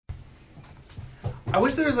I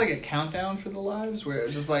wish there was like a countdown for the lives where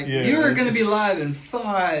it's just like you're gonna be live in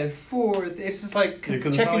 5, 4. It's just like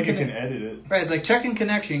because it's not like you can edit it. Right, it's like checking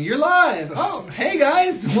connection. You're live. Oh, hey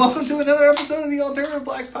guys, welcome to another episode of the Alternative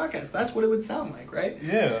Blacks podcast. That's what it would sound like, right?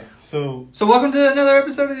 Yeah. So welcome to another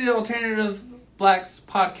episode of the Alternative Blacks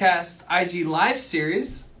podcast IG live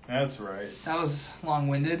series. That's right. That was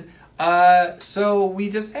long-winded. So we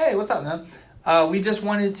just hey, what's up, man? We just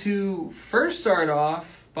wanted to first start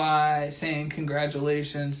off by saying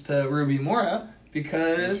congratulations to Ruby Mora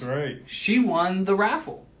because she won the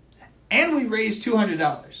raffle. And we raised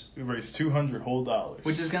 $200. We raised $200 whole dollars.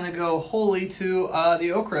 Which is going to go wholly to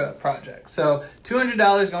the Okra Project. So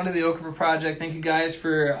 $200 going to the Okra Project. Thank you guys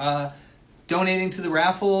for donating to the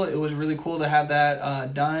raffle. It was really cool to have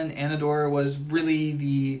that done. Anador was really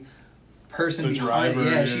the person behind it.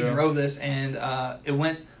 Yeah, she drove this and it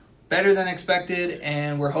went better than expected,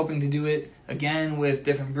 and we're hoping to do it again with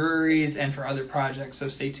different breweries and for other projects. So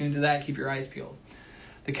stay tuned to that. Keep your eyes peeled.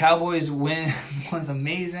 The Cowboys win was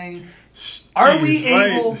amazing. Are we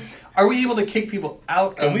able to kick people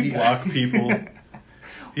out? Can we block people?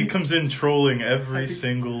 He comes in trolling every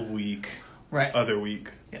single week. Right. Other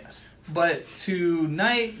week. Yes. But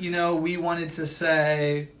tonight, we wanted to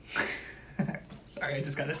say. Sorry, I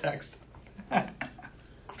just got a text.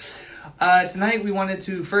 Tonight we wanted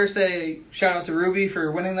to first say shout out to Ruby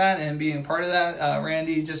for winning that and being a part of that.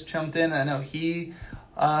 Randy just jumped in. I know he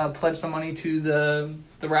pledged some money to the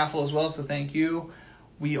raffle as well, so thank you.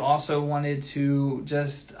 We also wanted to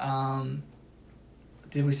just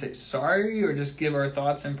did we say sorry or just give our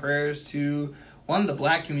thoughts and prayers to the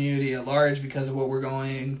black community at large because of what we're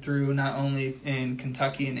going through, not only in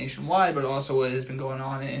Kentucky and nationwide, but also what has been going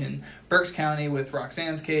on in Berks County with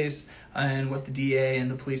Roxanne's case and what the DA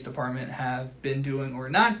and the police department have been doing or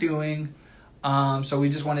not doing. So we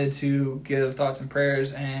just wanted to give thoughts and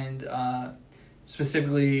prayers and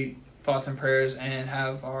specifically thoughts and prayers and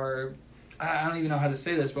have our, I don't even know how to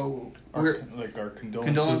say this, but our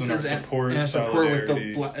condolences and our support with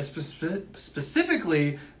the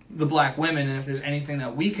specifically the black women, and if there's anything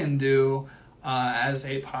that we can do as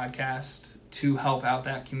a podcast to help out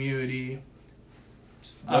that community,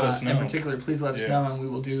 let us know. In particular, please let us know, and we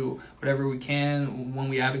will do whatever we can when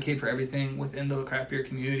we advocate for everything within the craft beer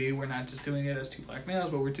community. We're not just doing it as two black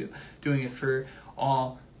males, but we're doing it for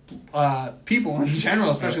all people in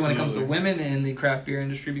general, especially when it comes to women in the craft beer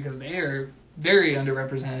industry, because they are very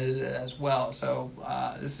underrepresented as well. So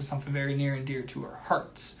this is something very near and dear to our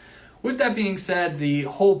hearts. With that being said, the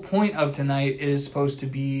whole point of tonight is supposed to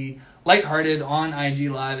be lighthearted on IG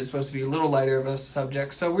Live. It's supposed to be a little lighter of a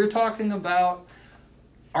subject. So we're talking about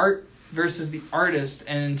art versus the artist,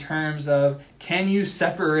 and in terms of can you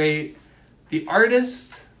separate the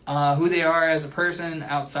artist, who they are as a person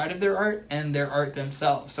outside of their art, and their art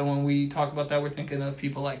themselves. So when we talk about that, we're thinking of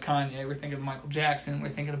people like Kanye, we're thinking of Michael Jackson, we're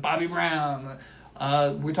thinking of Bobby Brown.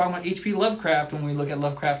 We're talking about H.P. Lovecraft when we look at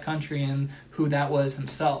Lovecraft Country and who that was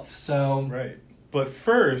himself. So right. But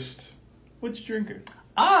first, what you drinking?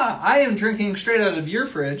 I am drinking straight out of your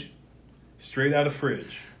fridge. Straight out of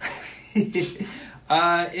fridge. It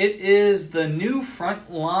is the new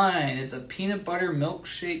Front Line. It's a peanut butter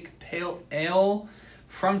milkshake pale ale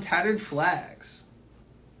from Tattered Flags.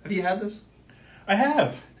 Have you had this? I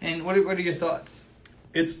have. And what are your thoughts?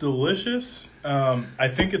 It's delicious. I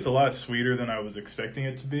think it's a lot sweeter than I was expecting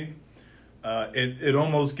it to be. It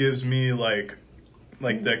almost gives me like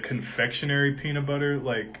that confectionery peanut butter,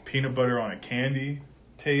 like peanut butter on a candy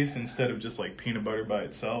taste instead of just like peanut butter by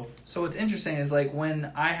itself. So what's interesting is like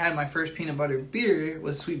when I had my first peanut butter beer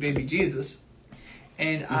was Sweet Baby Jesus,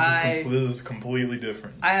 and this is completely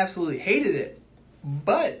different. I absolutely hated it,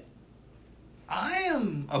 but I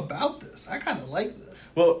am about this. I kind of like this.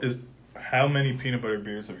 Well, how many peanut butter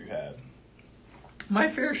beers have you had? My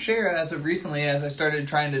fair share as of recently, as I started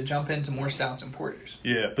trying to jump into more stouts and porters.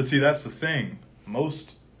 Yeah, but see, that's the thing.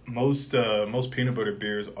 Most peanut butter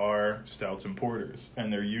beers are stouts and porters,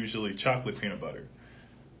 and they're usually chocolate peanut butter.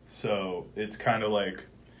 So it's kind of like,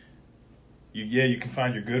 you can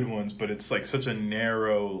find your good ones, but it's like such a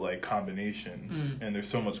narrow like combination, and there's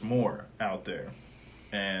so much more out there.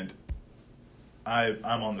 And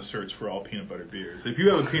I'm on the search for all peanut butter beers. If you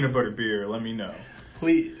have a peanut butter beer, let me know.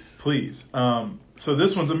 Please. So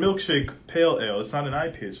this one's a milkshake pale ale. It's not an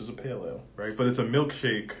IPA, it's just a pale ale, right? But it's a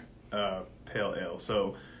milkshake pale ale.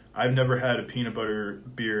 So I've never had a peanut butter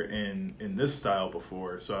beer in this style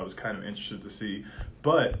before, so I was kind of interested to see.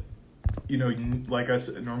 But, like I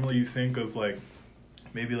said, normally you think of like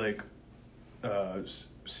maybe like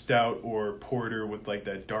stout or porter with like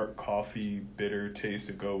that dark coffee bitter taste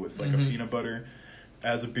to go with like a peanut butter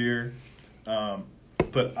as a beer.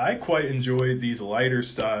 But I quite enjoy these lighter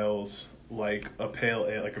styles, like a pale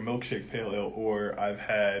ale, like a milkshake pale ale, or I've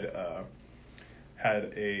had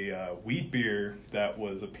a wheat beer that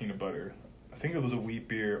was a peanut butter. I think it was a wheat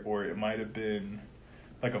beer, or it might have been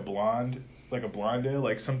like a blonde ale,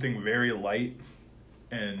 like something very light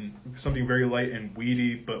and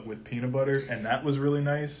weedy, but with peanut butter, and that was really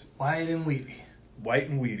nice. White and weedy. White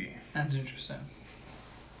and weedy. That's interesting.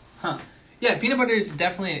 Huh. Yeah, peanut butter is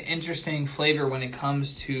definitely an interesting flavor when it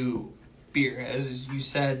comes to beer. As you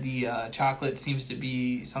said, the chocolate seems to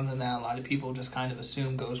be something that a lot of people just kind of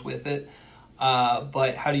assume goes with it.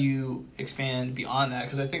 But how do you expand beyond that?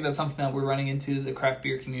 Because I think that's something that we're running into the craft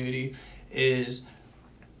beer community is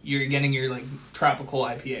you're getting your like tropical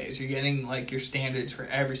IPAs. You're getting like your standards for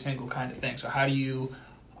every single kind of thing. So how do you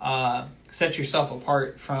set yourself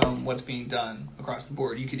apart from what's being done across the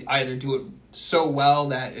board? You could either do it so well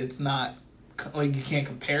that it's not like you can't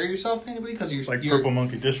compare yourself to anybody because you're like Purple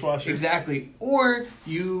Monkey dishwasher. Exactly. Or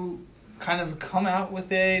you kind of come out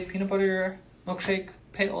with a peanut butter milkshake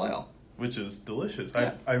pale ale, which is delicious.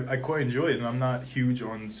 Yeah. I quite enjoy it, and I'm not huge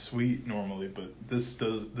on sweet normally, but this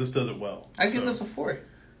does it well. I give this a 4.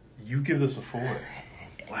 You give this a 4.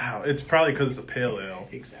 Wow, it's probably because it's a pale ale.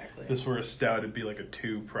 Exactly. If this were a stout, it'd be like a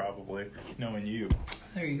 2 probably, knowing you.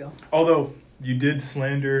 There you go. Although you did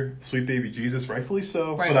slander Sweet Baby Jesus, rightfully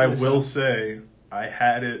so. But I will say I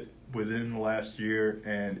had it within the last year,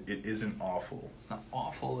 and it isn't awful. It's not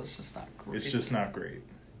awful. It's just not great. It's just not great.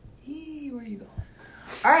 Where are you going?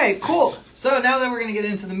 All right, cool. So now that we're going to get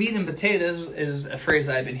into the meat and potatoes, is a phrase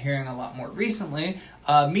that I've been hearing a lot more recently.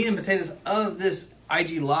 Meat and potatoes of this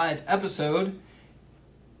IG Live episode.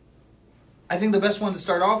 I think the best one to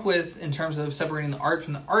start off with in terms of separating the art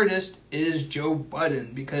from the artist is Joe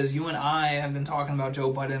Budden, because you and I have been talking about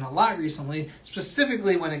Joe Budden a lot recently,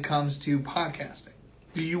 specifically when it comes to podcasting.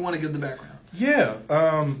 Do you want to give the background? Yeah.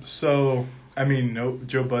 So I mean,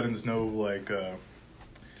 Joe Budden's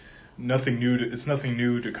nothing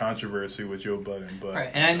new to controversy with Joe Budden, but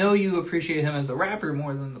right. And I know you appreciate him as the rapper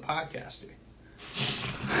more than the podcaster.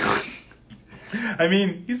 I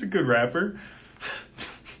mean, he's a good rapper.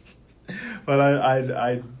 But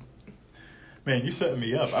I man, you're setting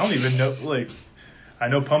me up. I don't even know, like, I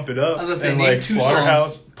know Pump It Up. I was gonna say, and name like 2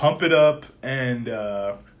 Slaughterhouse, songs. Pump It Up, and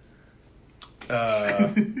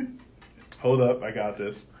hold up, I got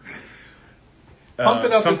this. Pump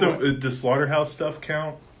It Up. Something, does Slaughterhouse stuff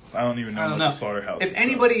count? I don't even know much of Slaughterhouse. If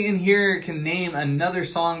anybody in here can name another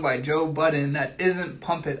song by Joe Budden that isn't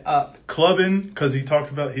Pump It Up. Clubbin', because he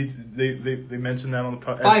talks about, they mentioned that on the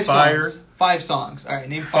podcast. 5 Fire. songs. 5 songs. All right,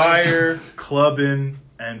 name 5 Fire, songs. Clubbin',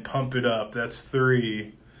 and Pump It Up. That's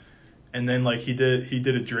 3. And then like he did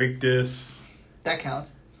a Drake diss. That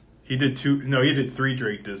counts. He did 2. No, he did 3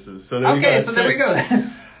 Drake disses. So there you go. Okay, so there we go.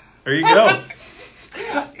 There you go.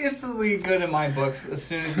 Instantly good in my books as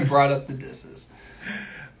soon as you brought up the disses.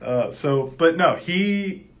 But no,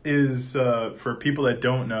 he is, for people that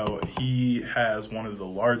don't know, he has one of the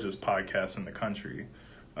largest podcasts in the country.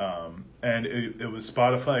 And it was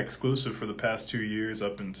Spotify exclusive for the past 2 years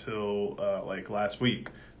up until, like last week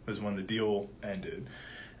was when the deal ended.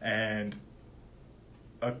 And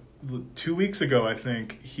 2 weeks ago, I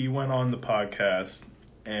think, he went on the podcast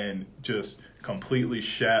and just completely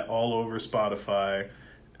shat all over Spotify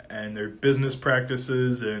and their business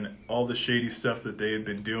practices and all the shady stuff that they had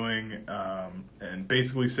been doing, and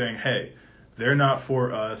basically saying, hey, they're not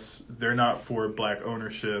for us, they're not for black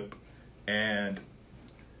ownership, and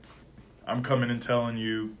I'm coming and telling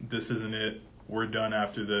you this isn't it, we're done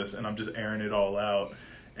after this, and I'm just airing it all out,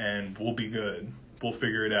 and we'll be good, we'll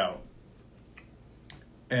figure it out.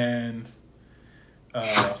 And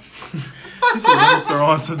he's gonna throw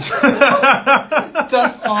on some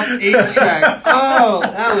Dust off 8-track. Oh,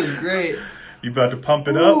 that was great. You about to pump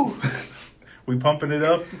it up? We pumping it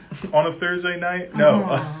up on a Thursday night?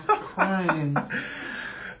 No. Crying.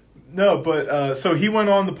 No, but so he went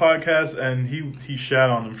on the podcast and he shat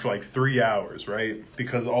on them for like 3 hours, right?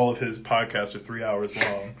 Because all of his podcasts are 3 hours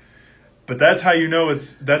long. But that's how you know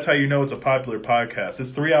it's a popular podcast.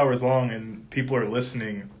 It's 3 hours long and people are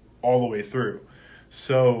listening all the way through.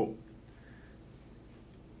 So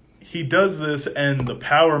he does this, and the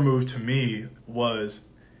power move to me was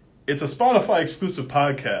it's a Spotify exclusive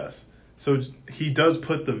podcast. So he does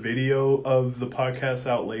put the video of the podcast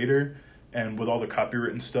out later, and with all the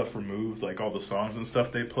copywritten stuff removed, like all the songs and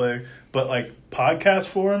stuff they play. But like podcast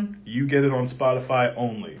form, you get it on Spotify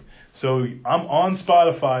only. So I'm on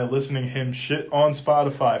Spotify listening to him shit on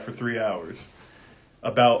Spotify for 3 hours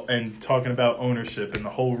about and talking about ownership, and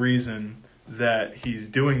the whole reason that he's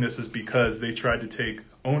doing this is because they tried to take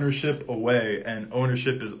ownership away, and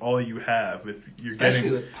ownership is all you have. If you're Especially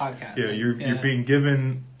getting with podcasting.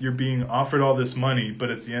 yeah, you're being offered all this money, but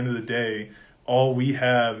at the end of the day, all we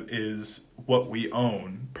have is what we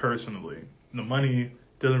own personally. The money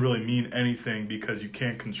doesn't really mean anything because you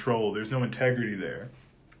can't control. There's no integrity there.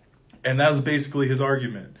 And that was basically his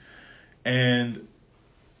argument. And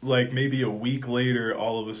like maybe a week later,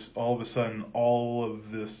 all of a sudden, all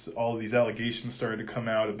of these allegations started to come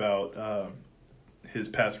out about his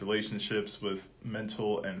past relationships with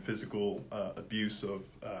mental and physical abuse of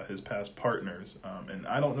his past partners. And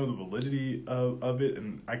I don't know the validity of it,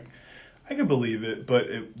 and I could believe it, but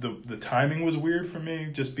the timing was weird for me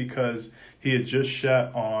just because he had just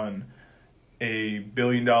shot on a $1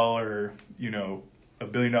 billion, a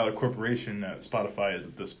 $1 billion corporation that Spotify is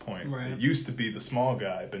at this point. Right. It used to be the small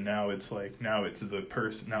guy, but now it's the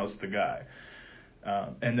person, now it's the guy.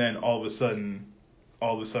 And then all of a sudden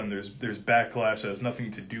there's backlash that has nothing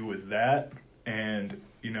to do with that. And,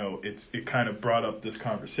 it kind of brought up this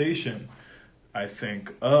conversation, I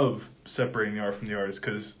think, of separating the art from the artist,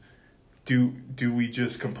 because do we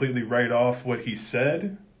just completely write off what he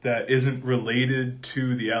said that isn't related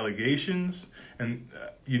to the allegations, and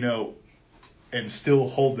and still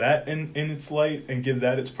hold that in its light and give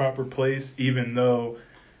that its proper place, even though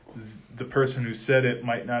the person who said it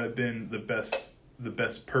might not have been the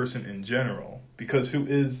best person in general? Because who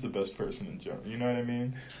is the best person in general? You know what I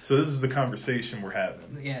mean? So this is the conversation we're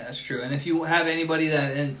having. Yeah, that's true. And if you have anybody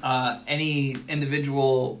any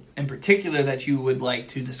individual in particular that you would like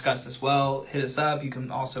to discuss as well, hit us up. You can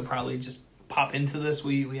also probably just pop into this.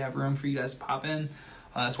 We have room for you guys to pop in.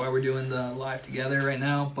 That's why we're doing the live together right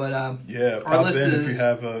now. But pop in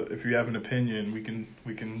if you have an opinion.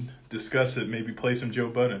 We can discuss it. Maybe play some Joe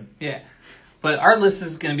Budden. Yeah. But our list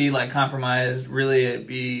is going to be compromised really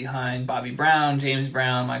behind Bobby Brown, James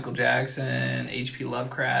Brown, Michael Jackson, H.P.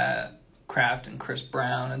 Lovecraft, and Chris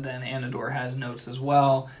Brown. And then Anador has notes as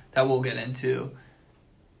well that we'll get into.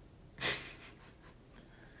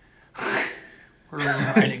 We're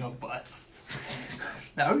riding a bus.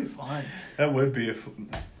 That would be fun. That would be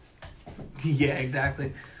Yeah,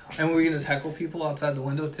 exactly. And we're going to just heckle people outside the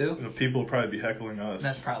window too? People will probably be heckling us.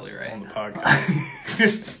 That's probably right. On the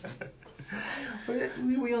podcast.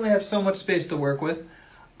 We only have so much space to work with.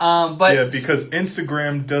 But yeah, because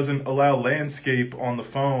Instagram doesn't allow landscape on the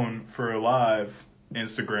phone for a live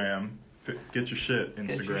Instagram. Get your shit, Instagram.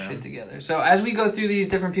 Get your shit together. So as we go through these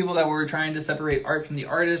different people that we're trying to separate art from the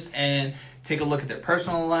artist and take a look at their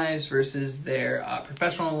personal lives versus their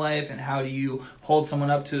professional life, and how do you hold someone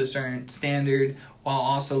up to a certain standard while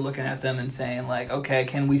also looking at them and saying okay,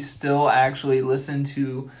 can we still actually listen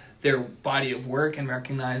to their body of work and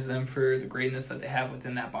recognize them for the greatness that they have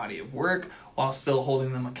within that body of work while still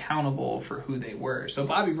holding them accountable for who they were. So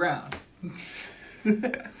Bobby Brown. We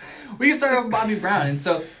can start with Bobby Brown. And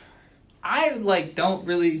so I don't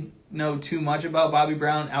really know too much about Bobby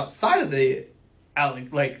Brown outside of the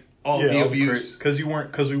the abuse. Because we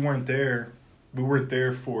weren't there. We weren't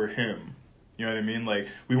there for him. You know what I mean?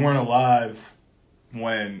 We weren't alive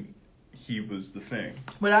when he was the thing.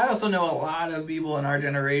 But I also know a lot of people in our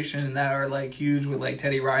generation that are huge with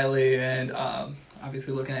Teddy Riley and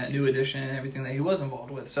obviously looking at New Edition and everything that he was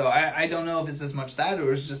involved with. So I don't know if it's as much that,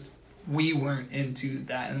 or it's just we weren't into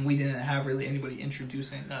that and we didn't have really anybody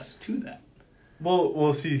introducing us to that.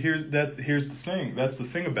 Well, see, here's the thing. That's the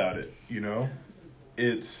thing about it,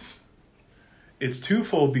 It's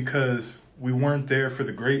twofold, because we weren't there for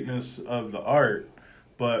the greatness of the art,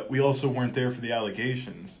 but we also weren't there for the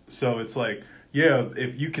allegations. So it's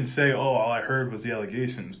if you can say, oh, all I heard was the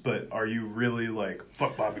allegations, but are you really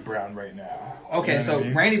fuck Bobby Brown right now? Okay, you know so what I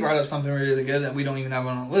mean? Randy brought up something really good that we don't even have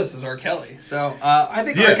on the list, is R. Kelly. So I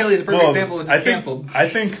think R. Kelly is a perfect example of just canceled. I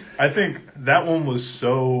think that one was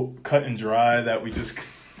so cut and dry that we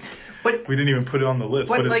didn't even put it on the list,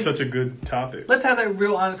 but it's such a good topic. Let's have that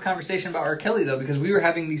real honest conversation about R. Kelly, though, because we were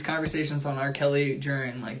having these conversations on R. Kelly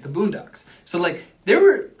during, the Boondocks. So, there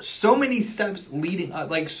were so many steps leading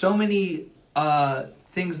up, so many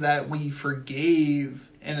things that we forgave,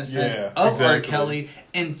 in a sense, of exactly. R. Kelly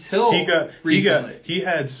until recently. He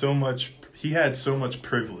had so much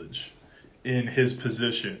privilege in his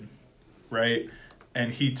position, right?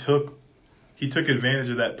 And he took advantage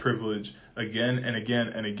of that privilege again and again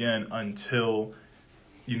and again until,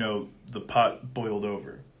 the pot boiled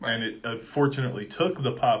over. Right. And it unfortunately took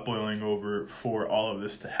the pot boiling over for all of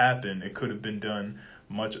this to happen. It could have been done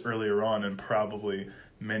much earlier on, and probably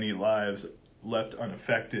many lives left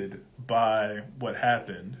unaffected by what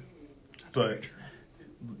happened. But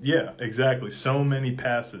yeah, exactly. So many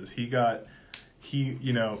passes.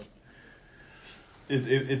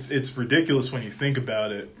 it's ridiculous when you think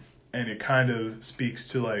about it, and it kind of speaks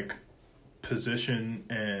to like position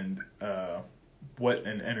and what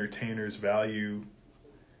an entertainer's value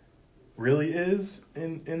really is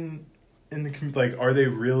in the like, are they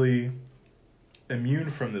really immune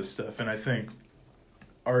from this stuff? And I think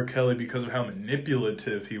R. Kelly, because of how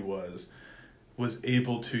manipulative he was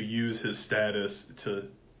able to use his status to,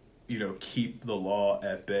 keep the law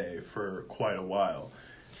at bay for quite a while.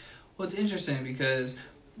 Well, it's interesting because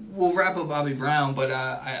we'll wrap up Bobby Brown, but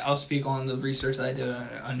I'll speak on the research that I did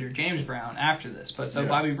under James Brown after this. But so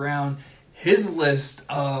Bobby Brown, his list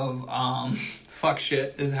of fuck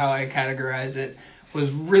shit is how I categorize it, was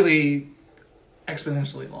really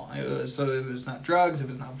exponentially long. It was not drugs, if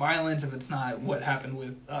it's not violence, if it's not what happened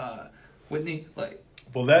with Whitney, like.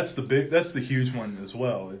 Well, that's the huge one as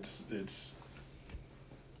well. It's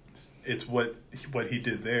what he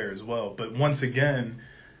did there as well. But once again,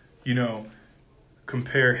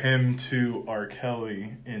 compare him to R.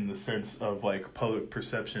 Kelly in the sense of like public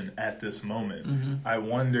perception at this moment. Mm-hmm. I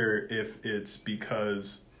wonder if it's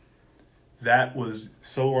because that was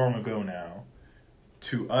so long ago now.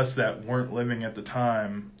 To us that weren't living in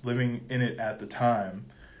it at the time,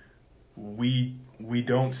 we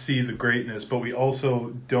don't see the greatness, but we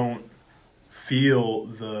also don't feel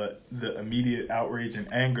the immediate outrage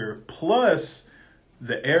and anger. Plus,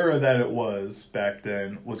 the era that it was back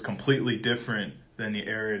then was completely different than the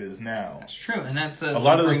era it is now. That's true, and that's a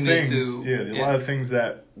lot of the things. A lot of things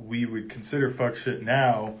that we would consider fuck shit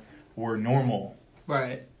now were normal,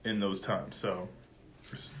 right, in those times. So.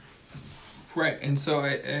 Right, and so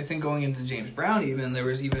I think going into James Brown even, there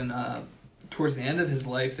was even, towards the end of his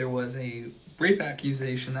life, there was a rape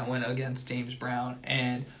accusation that went against James Brown,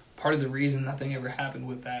 and part of the reason nothing ever happened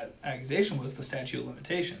with that accusation was the statute of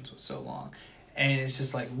limitations was so long. And it's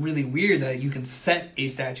just like really weird that you can set a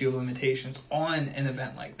statute of limitations on an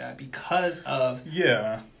event like that because of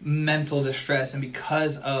mental distress and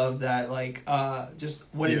because of that, like, just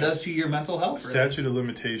what it does to your mental health. Really. Statute of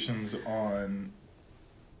limitations on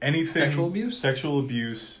anything, sexual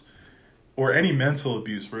abuse, or any mental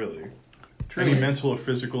abuse, really. Truly. Any mental or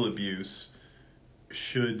physical abuse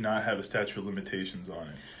should not have a statute of limitations on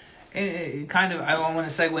it. And it kind of, I want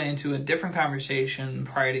to segue into a different conversation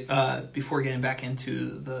before getting back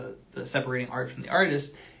into the separating art from the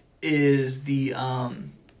artist, is the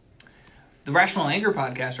Rational Anger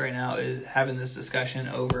podcast right now is having this discussion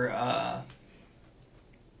over,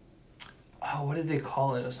 what did they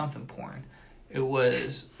call it? Something porn. It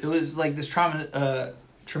was like this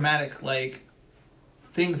traumatic like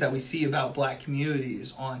things that we see about black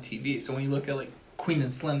communities on TV. So when you look at like Queen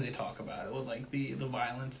and Slim, they talk about it with like the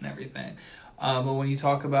violence and everything. But when you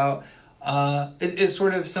talk about it's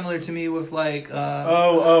sort of similar to me with like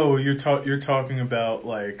you're talking about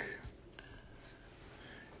like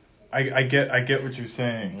I get what you're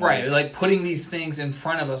saying. Right, like putting these things in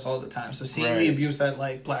front of us all the time. So seeing the abuse that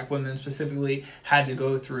like black women specifically had to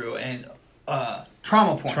go through and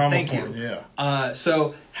trauma porn. Thank you. Yeah.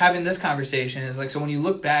 So having this conversation is like, so when you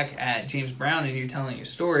look back at James Brown and you're telling your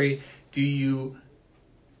story, do you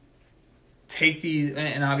take these,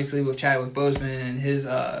 and obviously with Chadwick Boseman and his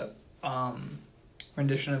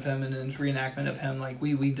rendition of him and his reenactment of him, like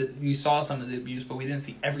we saw some of the abuse, but we didn't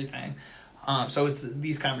see everything. So it's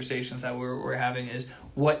these conversations that we're having is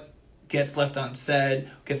what gets left unsaid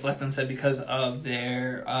because of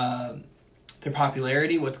their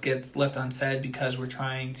popularity, what gets left unsaid because we're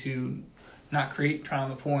trying to not create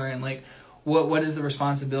trauma porn, like what is the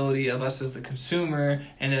responsibility of us as the consumer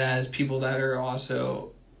and as people that are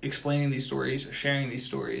also explaining these stories or sharing these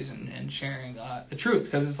stories and sharing the truth,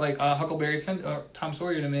 because it's like Huckleberry Finn or Tom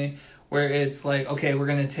Sawyer to me, where it's like, okay, we're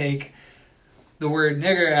going to take the word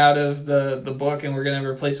nigger out of the book and we're going to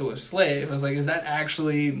replace it with slave. I was like, is that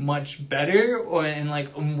actually much better? And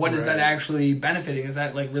like, what is that actually benefiting? Is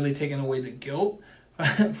that like really taking away the guilt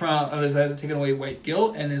is that taking away white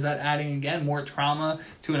guilt? And is that adding, again, more trauma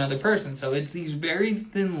to another person? So it's these very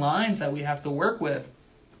thin lines that we have to work with.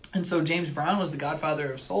 And so James Brown was the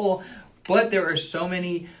godfather of soul, but there are so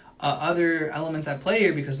many other elements at play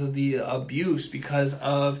here because of the abuse, because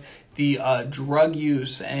of the drug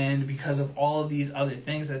use, and because of all of these other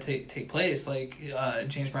things that take place. Like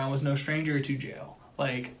James Brown was no stranger to jail.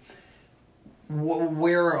 Like,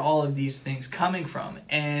 where are all of these things coming from?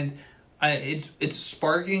 And it's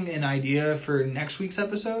sparking an idea for next week's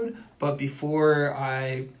episode. But before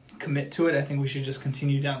I commit to it, I think we should just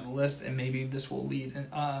continue down the list, and maybe this will lead.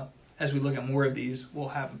 As we look at more of these, we'll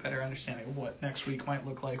have a better understanding of what next week might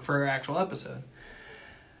look like for our actual episode.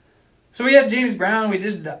 So we had James Brown, we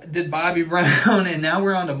did Bobby Brown, and now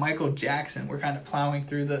we're on to Michael Jackson. We're kind of plowing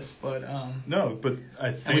through this, but no, but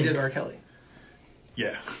I think and we did R. Kelly.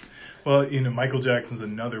 Yeah, well, Michael Jackson's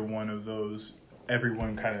another one of those.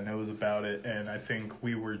 Everyone kind of knows about it, and I think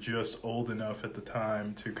we were just old enough at the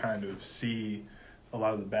time to kind of see a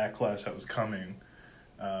lot of the backlash that was coming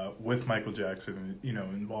with Michael Jackson.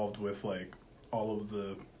 Involved with like all of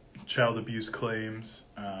the child abuse claims.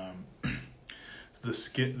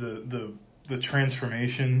 The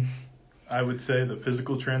transformation, I would say, the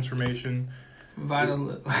physical transformation.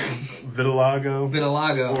 Vitiligo.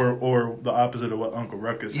 Or the opposite of what Uncle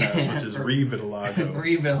Ruckus has, which is re-vitiligo.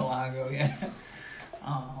 Re-vitiligo, yeah.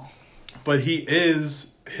 Oh. But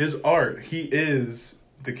his art, he is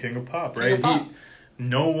the king of pop, right? King of pop.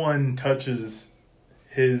 No one touches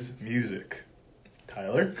his music.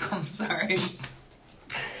 Tyler? I'm sorry.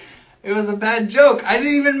 It was a bad joke. I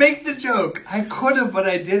didn't even make the joke. I could have, but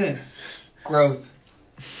I didn't. Growth.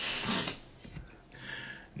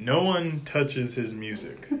 No one touches his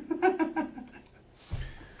music.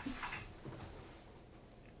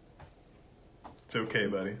 It's okay,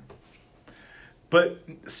 buddy. But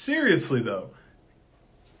seriously, though,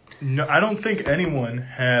 no, I don't think anyone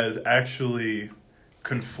has actually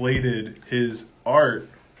conflated his art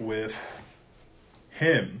with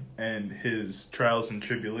him and his trials and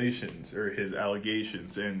tribulations or his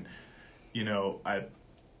allegations. And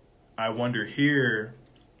I wonder here,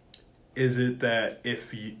 is it that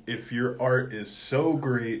if your art is so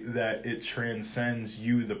great that it transcends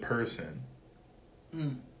you, the person?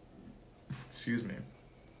 Excuse me.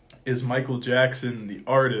 Is Michael Jackson, the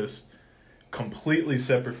artist, completely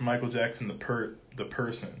separate from Michael Jackson, the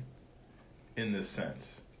person, in this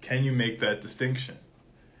sense? Can you make that distinction?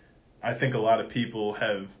 I think a lot of people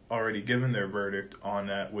have already given their verdict on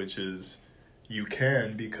that, which is you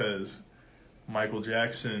can, because Michael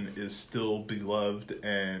Jackson is still beloved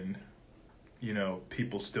and,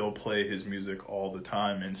 people still play his music all the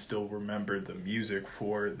time and still remember the music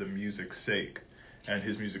for the music's sake and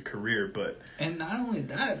his music career. And not only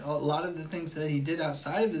that, a lot of the things that he did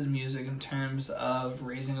outside of his music in terms of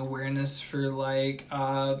raising awareness for like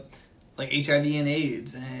HIV and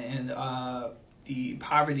AIDS and the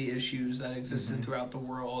poverty issues that existed throughout the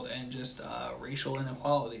world and just racial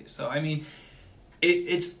inequality. So, I mean,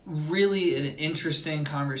 it's really an interesting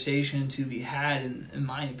conversation to be had, in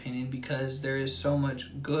my opinion, because there is so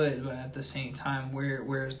much good, but at the same time,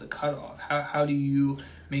 where is the cutoff? How do you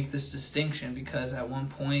make this distinction? Because at one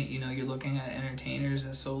point, you're looking at entertainers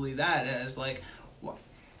as solely that, as like,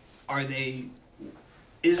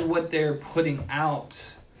 is what they're putting out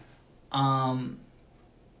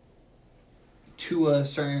to a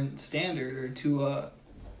certain standard or to a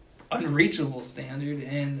unreachable standard?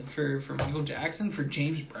 And for Michael Jackson, for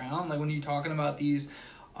James Brown, like when you're talking about these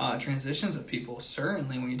transitions of people,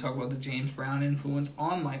 certainly when you talk about the James Brown influence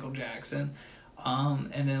on Michael Jackson,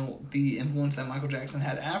 and then the influence that Michael Jackson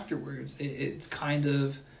had afterwards, it's kind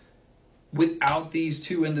of, without these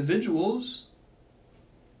two individuals,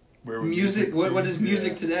 what is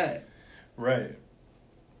music today? Right.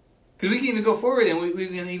 Because we can even go forward and we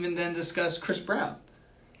can even then discuss Chris Brown.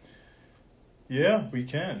 Yeah, we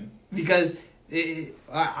can. Because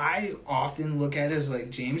I often look at it as like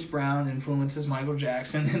James Brown influences Michael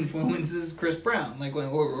Jackson, influences Chris Brown,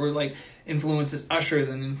 or like influences Usher,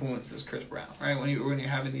 then influences Chris Brown, right? When you're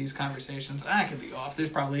having these conversations, I could be off. There's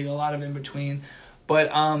probably a lot of in between, but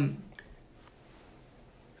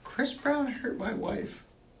Chris Brown hurt my wife.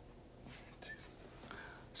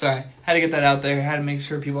 Sorry, had to get that out there. Had to make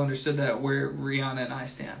sure people understood that where Rihanna and I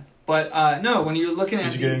stand. But no, when you're looking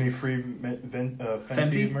at... Did you get any free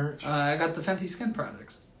Fenty merch? I got the Fenty skin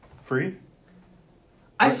products. Free?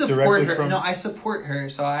 I support her. No, I support her,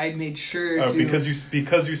 so I made sure to... because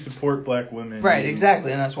you support black women. Right,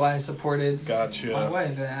 exactly, and that's why I supported Gotcha. my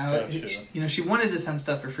wife. And she wanted to send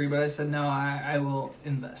stuff for free, but I said, no, I will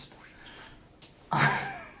invest.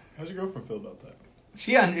 How's your girlfriend feel about that?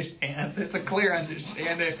 She understands. There's a clear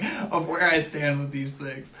understanding of where I stand with these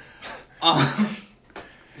things.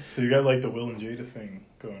 So you got like the Will and Jada thing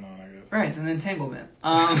going on, I guess. Right, it's an entanglement.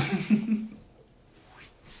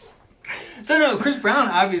 So no, Chris Brown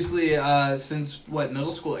obviously since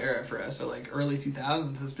middle school era for us, so like early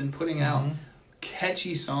 2000s, has been putting out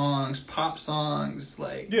catchy songs, pop songs,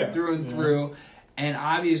 through and through. And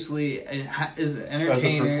obviously, is an entertainer. As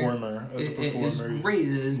a performer, is great.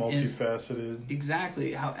 It is multifaceted.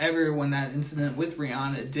 Exactly. However, when that incident with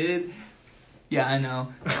Rihanna did, I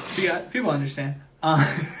know. People understand.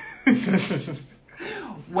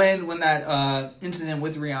 When that incident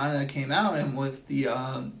with Rihanna came out, and with the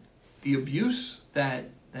abuse that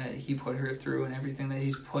he put her through, and everything that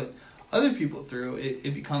he's put other people through.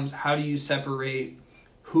 It becomes, how do you separate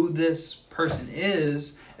who this person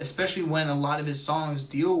is, especially when a lot of his songs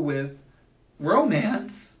deal with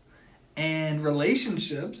romance and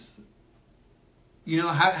relationships. You know,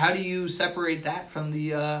 how do you separate that from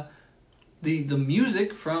the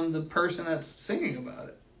music from the person that's singing about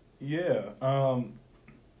it? Yeah,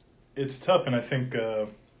 it's tough, and I think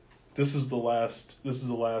this is the last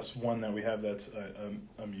one that we have that's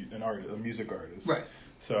a music artist. Right.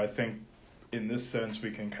 So I think in this sense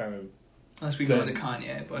we can kind of, unless we go into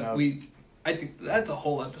Kanye, but I think that's a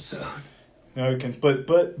whole episode. No, we can, but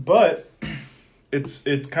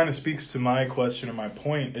it kind of speaks to my question, or my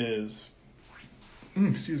point is,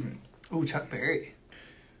 excuse me. Oh, Chuck Berry.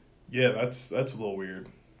 Yeah, that's a little weird.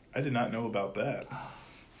 I did not know about that.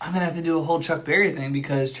 I'm gonna have to do a whole Chuck Berry thing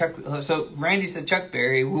because so Randy said Chuck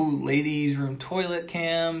Berry, woo, ladies' room toilet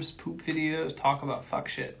cams, poop videos, talk about fuck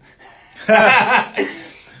shit.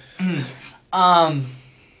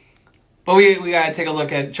 But we gotta take a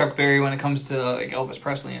look at Chuck Berry when it comes to like Elvis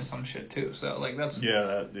Presley and some shit too. So like that's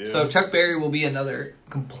So Chuck Berry will be another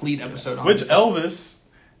complete episode on which Elvis.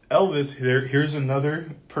 Here's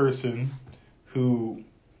another person who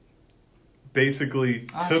basically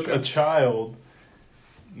took a child,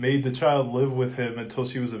 made the child live with him until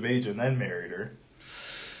she was of age, and then married her.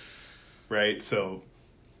 Right? So,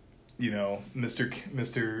 you know, Mr.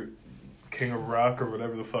 King of Rock, or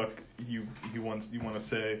whatever the fuck you want to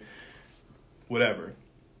say, whatever.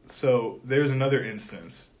 So there's another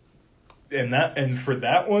instance, and for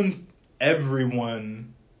that one,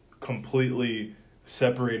 everyone completely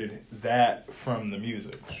separated that from the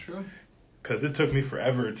music. True. Because it took me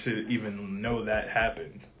forever to even know that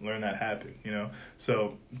happened, learn that happened, you know?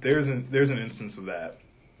 So there's an instance of that.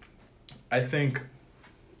 I think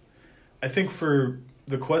for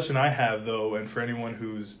the question I have, though, and for anyone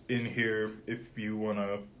who's in here, if you want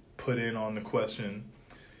to put in on the question,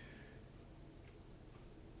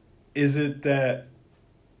 is it that,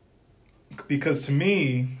 because to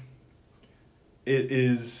me, it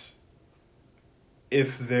is,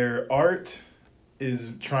 if their art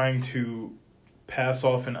is trying to pass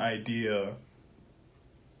off an idea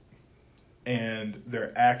and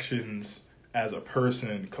their actions as a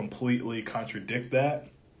person completely contradict that,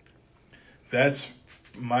 that's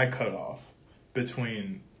my cutoff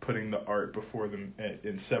between putting the art before them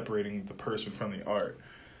and separating the person from the art.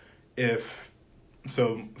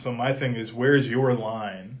 So my thing is, where's your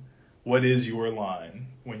line? What is your line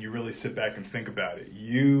when you really sit back and think about it?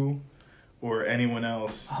 You or anyone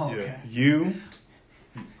else? Oh, okay. You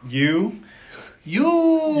or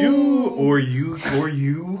you.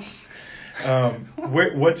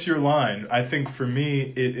 What's your line? I think for me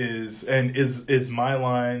it is, and is my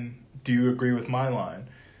line, do you agree with my line?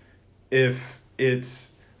 If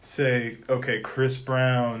it's, say, okay, Chris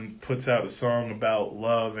Brown puts out a song about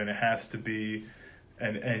love and it has to be,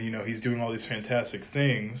 and you know, he's doing all these fantastic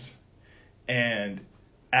things, and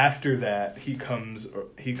after that he comes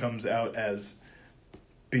out as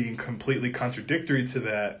being completely contradictory to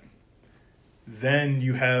that, then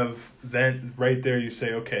right there you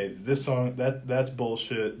say, okay, this song, that's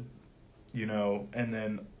bullshit, you know, and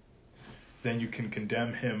then you can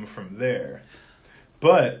condemn him from there.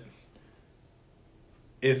 But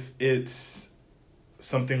if it's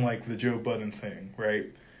something like the Joe Budden thing,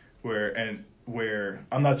 right, where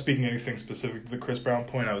I'm not speaking anything specific to the Chris Brown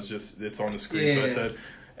point, it's on the screen, so I said,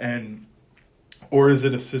 or is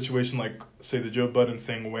it a situation like, say, the Joe Budden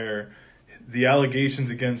thing, where the allegations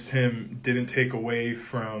against him didn't take away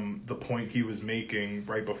from the point he was making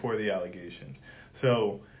right before the allegations?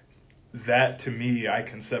 So that, to me, I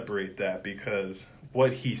can separate that, because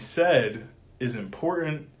what he said is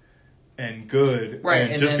important and good,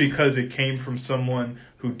 right, and just because it came from someone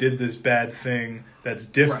who did this bad thing that's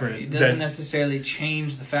different, right. It doesn't necessarily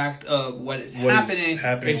change the fact of what is happening.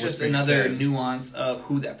 It's just another nuance of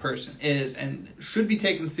who that person is, and should be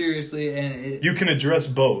taken seriously. And you can address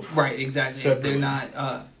both, right? Exactly. Separately. They're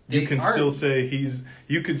not. You can still say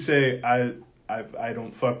you could say I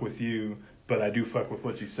don't fuck with you, but I do fuck with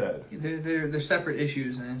what you said. They're separate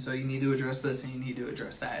issues, and so you need to address this and you need to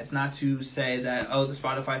address that. It's not to say that, oh, the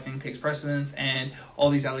Spotify thing takes precedence and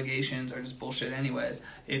all these allegations are just bullshit anyways.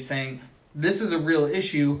 It's saying, this is a real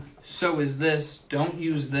issue, so is this. Don't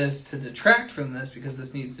use this to detract from this, because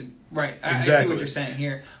this needs to... Right, exactly. I see what you're saying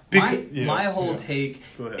here. My whole take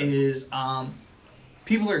is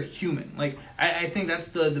people are human. Like, I think that's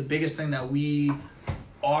the biggest thing that we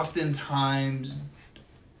oftentimes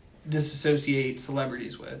disassociate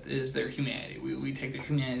celebrities with, is their humanity. We take their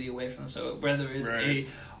humanity away from them. So whether it's a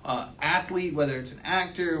athlete, whether it's an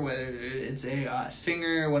actor, whether it's a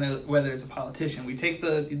singer, whether it's a politician. We take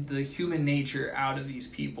the human nature out of these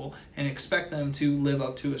people and expect them to live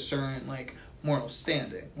up to a certain like moral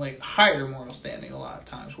standing, like higher moral standing a lot of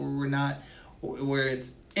times, where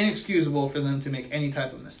it's inexcusable for them to make any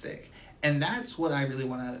type of mistake. And that's what I really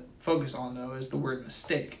want to focus on, though, is the word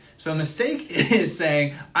mistake. So a mistake is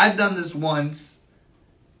saying, I've done this once,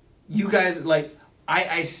 you guys, like,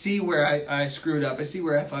 I see where I screwed up, I see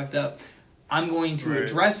where I fucked up, I'm going to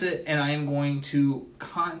address it, and I am going to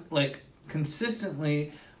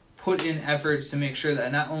consistently put in efforts to make sure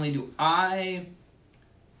that not only do I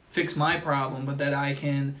fix my problem, but that I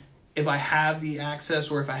can, if I have the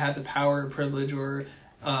access or if I have the power or privilege or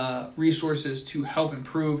resources to help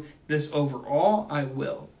improve this overall, I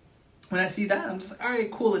will. When I see that, I'm just like, all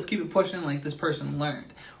right, cool, let's keep it pushing like this person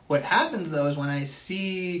learned. What happens, though, is when I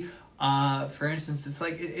see, for instance, it's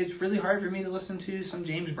like, it's really hard for me to listen to some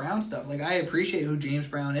James Brown stuff. Like, I appreciate who James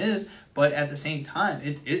Brown is, but at the same time,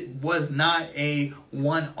 it was not a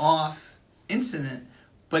one-off incident.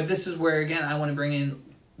 But this is where, again, I want to bring in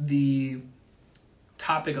the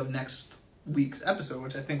topic of next week's episode,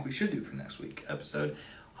 which I think we should do for next week's episode,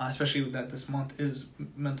 especially that this month is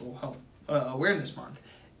Mental Health Awareness Month,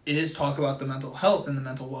 is talk about the mental health and the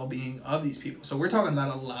mental well-being of these people. So we're talking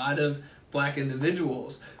about a lot of Black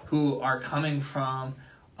individuals who are coming from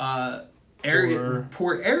poor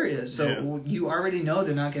areas. So you already know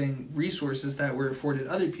they're not getting resources that were afforded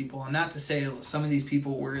other people. And not to say some of these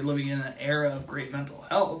people were living in an era of great mental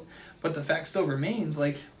health, but the fact still remains,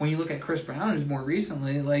 like, when you look at Chris Brown, who's more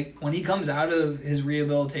recently, like, when he comes out of his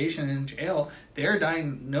rehabilitation in jail, they're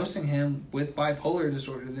diagnosing him with bipolar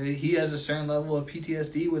disorder. He has a certain level of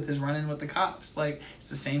PTSD with his run-in with the cops. Like, it's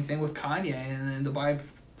the same thing with Kanye and the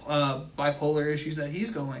bipolar issues that he's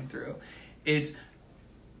going through. It's,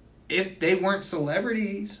 if they weren't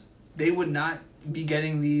celebrities, they would not be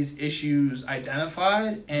getting these issues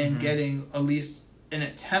identified and getting at least an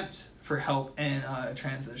attempt for help and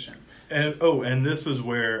transition. And this is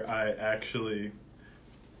where I actually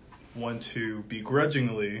want to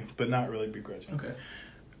begrudgingly, but not really begrudgingly,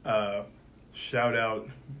 shout out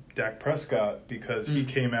Dak Prescott, because he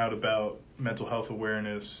came out about mental health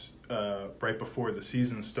awareness right before the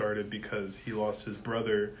season started, because he lost his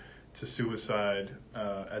brother to suicide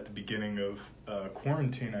at the beginning of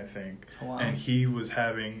quarantine, I think. Oh, wow. And he was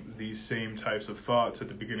having these same types of thoughts at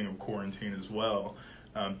the beginning of quarantine as well.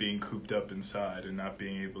 Being cooped up inside and not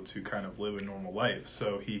being able to kind of live a normal life.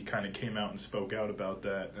 So he kind of came out and spoke out about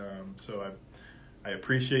that. So I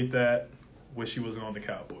appreciate that. Wish he wasn't on the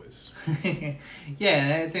Cowboys. Yeah,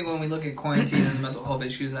 and I think when we look at quarantine and the mental health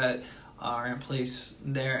issues that are in place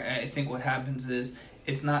there, I think what happens is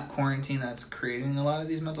it's not quarantine that's creating a lot of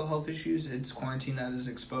these mental health issues. It's quarantine that is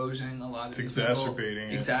exposing a lot of these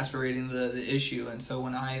exacerbating the issue. And so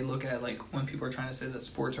when I look at, like, when people are trying to say that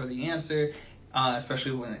sports are the answer,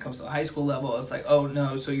 especially when it comes to the high school level, it's like, oh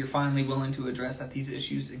no, so you're finally willing to address that these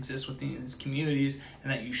issues exist within these communities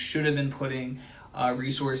and that you should have been putting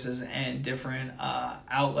resources and different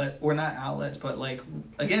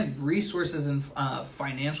resources and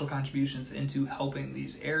financial contributions into helping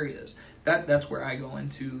these areas. That's where I go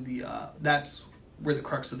into that's where the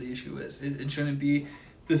crux of the issue is. It shouldn't be,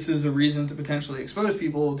 this is a reason to potentially expose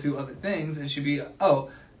people to other things. It should be, oh,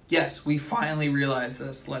 yes, we finally realized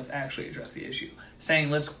this. Let's actually address the issue.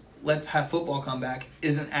 Saying let's have football come back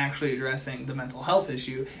isn't actually addressing the mental health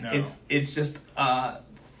issue. No. It's just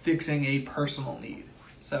fixing a personal need.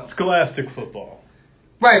 So Scholastic football,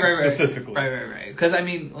 right. Specifically, right. Because I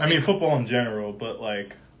mean, football in general, but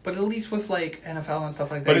like. But at least with like NFL and stuff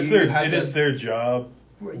like that. But it is their job,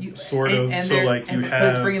 sort of. And so like you have.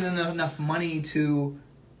 But it's bringing in enough money to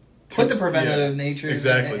put the preventative nature.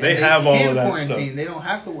 Exactly. They have all of that quarantine. stuff. They don't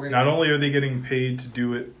have to worry. Not only are they getting paid to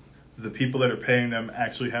do it, the people that are paying them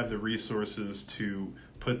actually have the resources to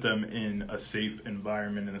put them in a safe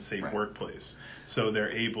environment and a safe workplace. So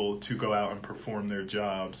they're able to go out and perform their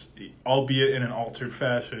jobs, albeit in an altered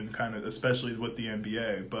fashion, kind of, especially with the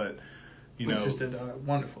NBA. But, Which just did a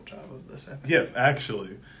wonderful job of this, I think. Yeah,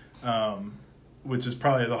 actually. Which is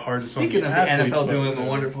probably the hardest. Speaking of the NFL doing a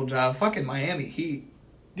wonderful job, fucking Miami Heat.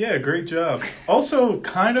 Yeah, great job. Also,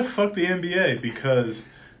 kind of fuck the NBA, because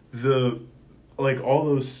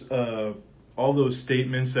all those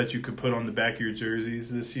statements that you could put on the back of your jerseys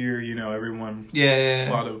this year, everyone, a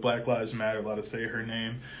lot of Black Lives Matter, a lot of say her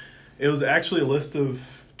name. It was actually a list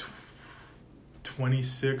of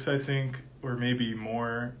 26, I think, or maybe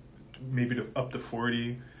more, maybe up to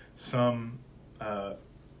 40, some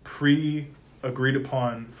pre-agreed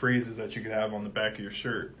upon phrases that you could have on the back of your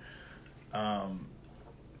shirt.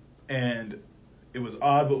 And it was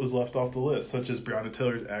odd but was left off the list, such as Breonna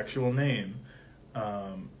Taylor's actual name,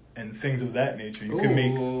 and things of that nature. You can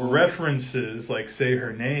make references, like say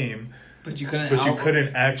her name, but you couldn't. But you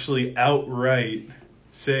couldn't actually outright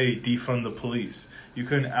say defund the police. You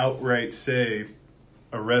couldn't outright say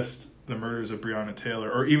arrest the murders of Breonna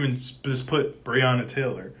Taylor, or even just put Breonna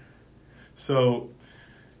Taylor. So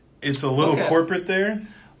it's a little corporate there.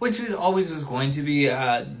 Which it always was going to be.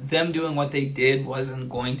 Them doing what they did wasn't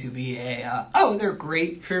going to be they're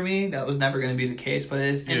great for me. That was never going to be the case, but it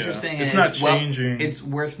is interesting. It's not changing. It's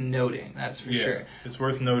worth noting, that's for sure. It's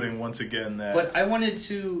worth noting once again that... But I wanted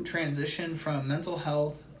to transition from mental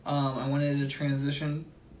health. I wanted to transition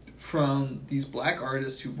from these black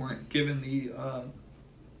artists who weren't given the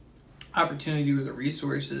opportunity or the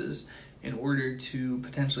resources in order to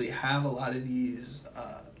potentially have a lot of these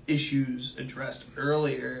issues addressed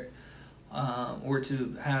earlier, or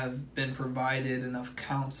to have been provided enough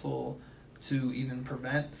counsel to even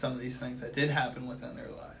prevent some of these things that did happen within their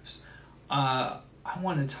lives. I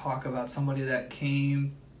want to talk about somebody that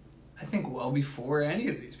came, I think, well before any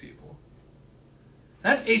of these people.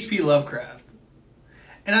 That's H.P. Lovecraft.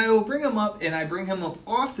 And I will bring him up, and I bring him up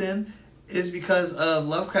often, is because of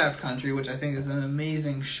Lovecraft Country, which I think is an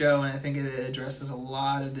amazing show, and I think it addresses a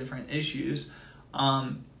lot of different issues.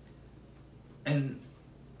 And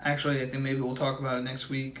actually, I think maybe we'll talk about it next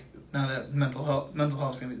week, now that mental health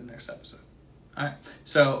is going to be the next episode. Alright,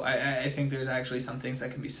 so I think there's actually some things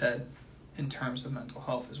that can be said in terms of mental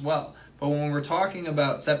health as well. But when we're talking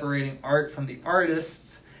about separating art from the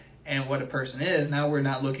artists and what a person is, now we're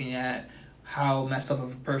not looking at how messed up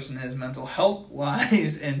of a person is mental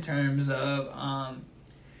health-wise in terms of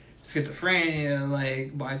schizophrenia,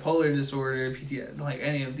 like bipolar disorder, PTSD, like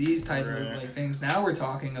any of these type of like things. Now we're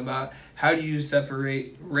talking about how do you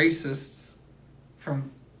separate racists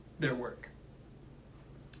from their work.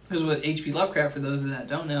 Because with H.P. Lovecraft, for those that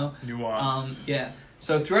don't know, nuanced.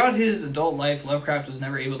 So throughout his adult life, Lovecraft was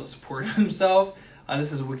never able to support himself.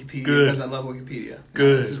 This is Wikipedia because I love Wikipedia.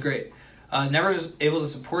 This is great. Never was able to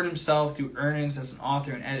support himself through earnings as an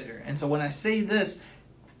author and editor. And so when I say this,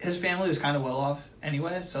 his family was kind of well off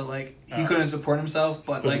anyway, so like he couldn't support himself,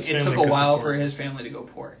 but like it took a while for his family to go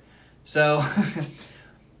poor. So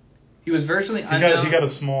he was virtually unknown. He got a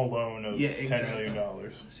small loan of $10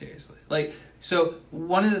 million. Seriously. Like, so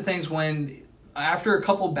one of the things after a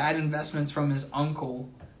couple bad investments from his uncle,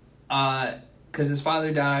 because his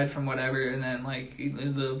father died from whatever, and then like he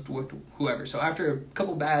lived with whoever. So after a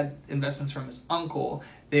couple bad investments from his uncle,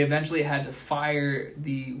 they eventually had to fire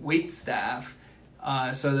the wait staff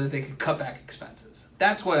so that they could cut back expenses.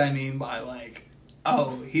 That's what I mean by like,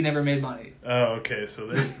 he never made money. Oh, okay. So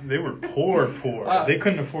they were poor. They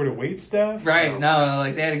couldn't afford a wait staff? Right. No,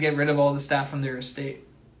 like they had to get rid of all the staff from their estate.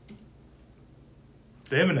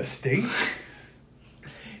 They have an estate?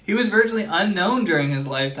 He was virtually unknown during his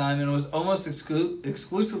lifetime and was almost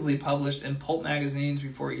exclusively published in pulp magazines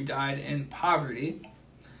before he died in poverty.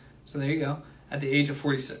 So there you go, at the age of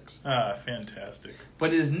 46. Fantastic.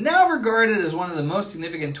 But is now regarded as one of the most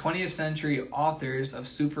significant 20th century authors of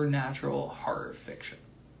supernatural horror fiction.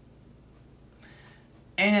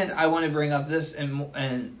 And I want to bring up this and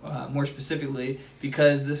more specifically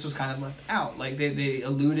because this was kind of left out. Like they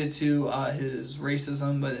alluded to his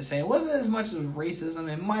racism, but they say it wasn't as much as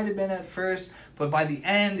racism. It might have been at first, but by the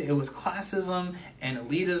end it was classism and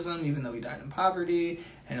elitism, even though he died in poverty.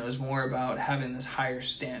 And it was more about having this higher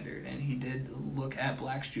standard. And he did look at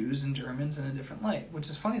blacks, Jews, and Germans in a different light, which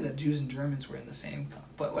is funny that Jews and Germans were in the same,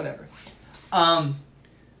 but whatever.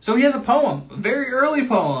 So he has a poem, a very early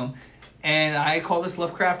poem. And I call this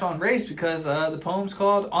Lovecraft on Race because the poem's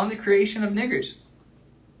called On the Creation of Niggers.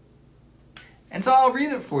 And so I'll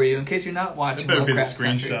read it for you in case you're not watching Lovecraft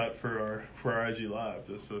Country. That better be the Country. screenshot for our IG Live.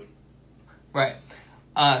 Right.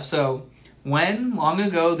 So, when, long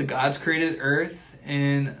ago, the gods created earth,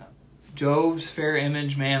 in Jove's fair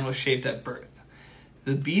image man was shaped at birth.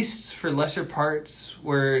 The beasts for lesser parts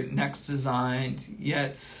were next designed,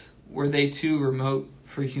 yet were they too remote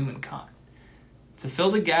for humankind. To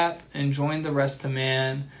fill the gap and join the rest to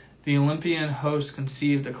man, the Olympian host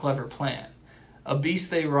conceived a clever plan. A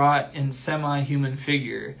beast they wrought in semi-human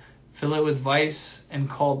figure, fill it with vice, and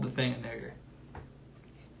called the thing a nigger.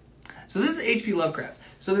 So this is H.P. Lovecraft.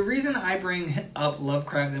 So the reason I bring up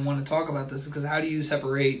Lovecraft and want to talk about this is because how do you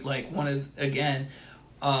separate, like, one of, again,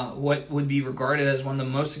 what would be regarded as one of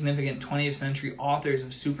the most significant 20th century authors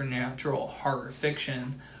of supernatural horror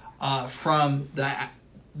fiction from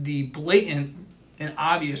the blatant and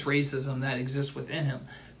obvious racism that exists within him?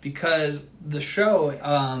 Because the show,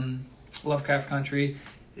 Lovecraft Country,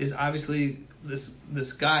 is obviously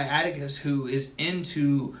this guy, Atticus, who is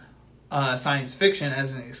into science fiction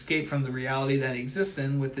as an escape from the reality that exists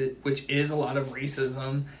which is a lot of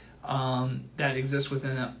racism that exists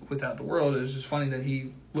without the world. It's just funny that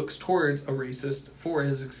he looks towards a racist for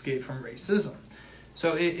his escape from racism.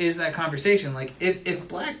 So it is that conversation. Like, if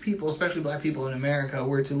black people, especially black people in America,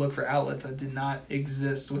 were to look for outlets that did not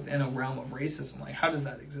exist within a realm of racism, like, how does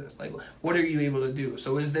that exist? Like, what are you able to do?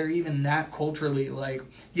 So is there even that culturally, like,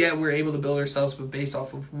 yeah, we're able to build ourselves, but based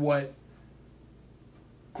off of what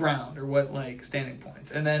ground or what, like, standing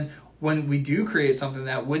points? And then when we do create something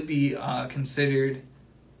that would be considered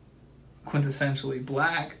quintessentially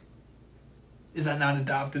black, is that not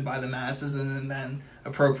adopted by the masses and then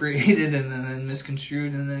appropriated and then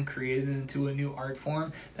misconstrued and then created into a new art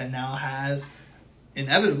form that now has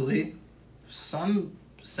inevitably some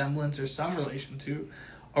semblance or some relation to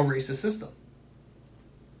a racist system?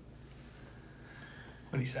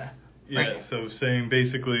 What do you say? Yeah, Right. so saying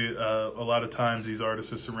basically a lot of times these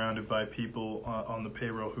artists are surrounded by people on the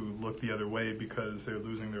payroll who look the other way because they're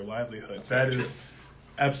losing their livelihood. That is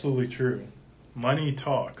absolutely true. Money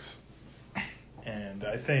talks. And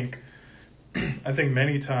I think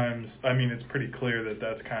many times, I mean, it's pretty clear that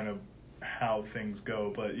that's kind of how things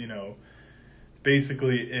go. But, you know,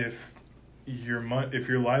 basically, if your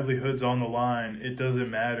livelihood's on the line, it doesn't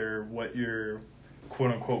matter what your quote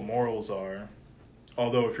unquote morals are.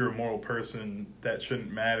 Although if you're a moral person, that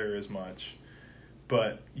shouldn't matter as much.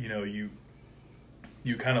 But, you know, you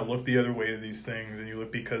kind of look the other way to these things, and you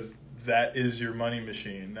look because that is your money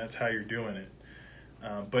machine. That's how you're doing it.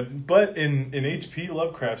 But in H.P.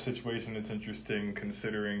 Lovecraft's situation, it's interesting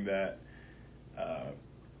considering that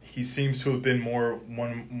he seems to have been more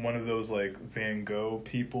one of those like Van Gogh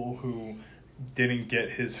people who didn't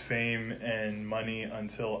get his fame and money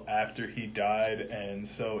until after he died, and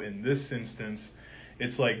so in this instance,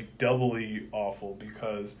 it's like doubly awful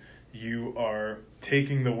because you are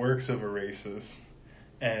taking the works of a racist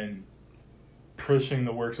and pushing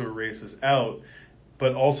the works of a racist out,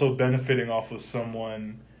 but also benefiting off of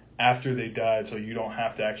someone after they died, so you don't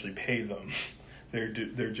have to actually pay them.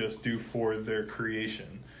 They're just due for their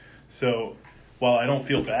creation. So while I don't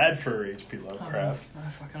feel bad for H.P. Lovecraft,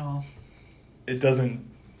 Not fucking all. it doesn't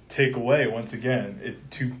take away, once again,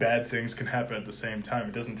 two bad things can happen at the same time.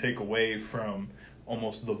 It doesn't take away from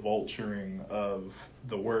almost the vulturing of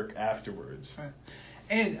the work afterwards. Right.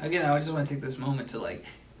 And again, I just want to take this moment to, like,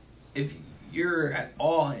 if you're at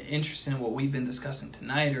all interested in what we've been discussing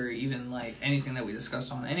tonight, or even like anything that we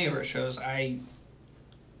discussed on any of our shows,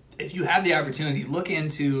 if you have the opportunity, look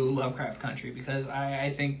into Lovecraft Country, because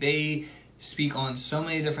I think they speak on so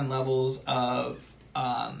many different levels of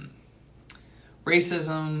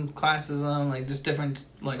racism, classism, like just different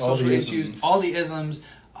like All social the issues, isms. all the isms.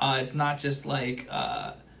 It's not just like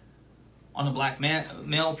on a black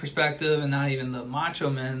male perspective, and not even the macho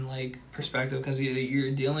men like perspective, because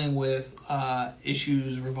you're dealing with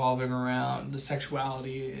issues revolving around the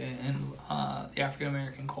sexuality and the African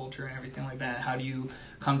American culture and everything like that. How do you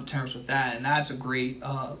come to terms with that? And that's a great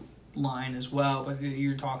line as well. But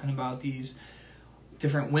you're talking about these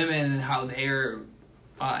different women and how they're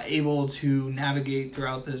able to navigate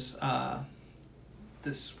throughout this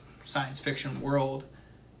this science fiction world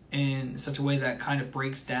in such a way that kind of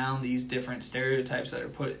breaks down these different stereotypes that are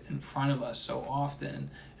put in front of us so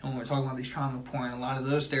often. And when we're talking about these trauma porn, a lot of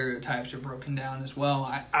those stereotypes are broken down as well,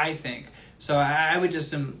 I think. So I would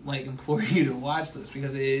just implore you to watch this,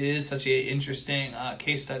 because it is such an interesting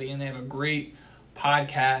case study, and they have a great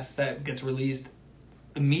podcast that gets released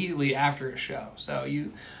immediately after a show. So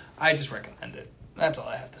I just recommend it. That's all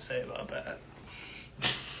I have to say about that.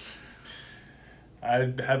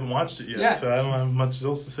 I haven't watched it yet, so I don't have much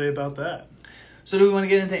else to say about that. So do we want to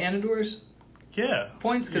get into Anador's Yeah.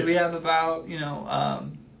 points? Because we have about,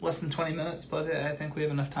 less than 20 minutes, but I think we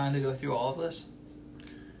have enough time to go through all of this.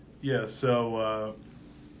 Yeah, so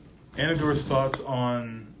Anador's thoughts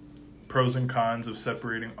on pros and cons of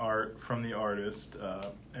separating art from the artist,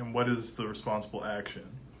 and what is the responsible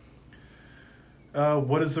action.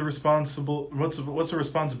 What's the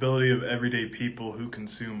responsibility of everyday people who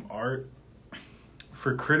consume art?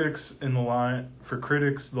 For critics,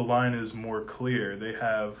 the line is more clear. They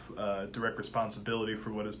have direct responsibility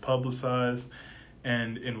for what is publicized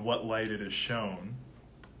and in what light it is shown.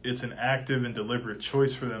 It's an active and deliberate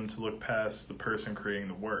choice for them to look past the person creating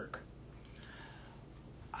the work.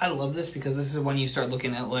 I love this, because this is when you start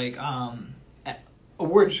looking at at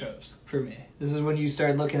award shows for me. This is when you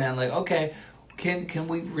start looking at okay, can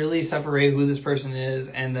we really separate who this person is,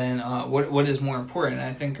 and then what is more important? And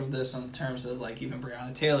I think of this in terms of even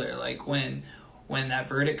Breonna Taylor. When that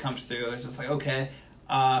verdict comes through, it's just okay,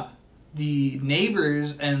 the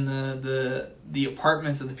neighbors and the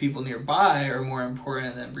apartments of the people nearby are more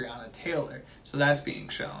important than Breonna Taylor. So that's being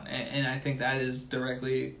shown, and I think that is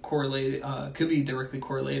directly correlated. Could be directly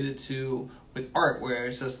correlated to with art, where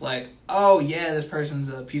it's just like, oh yeah, this person's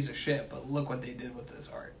a piece of shit, but look what they did with this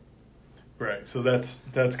art. Right. So that's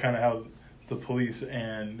kind of how the police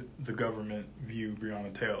and the government view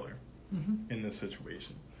Breonna Taylor in this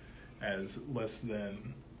situation, as less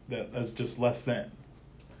than that, as just less than.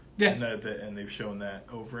 Yeah. And they've shown that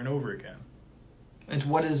over and over again. And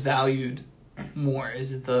what is valued more?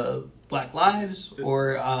 Is it the Black Lives,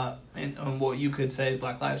 or and what you could say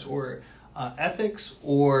Black Lives, or ethics,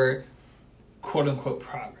 or quote unquote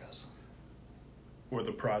progress? Or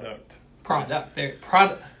the product.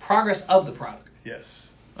 Progress of the product.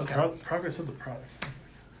 Yes. Okay. Progress of the product.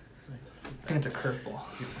 I think it's a curveball.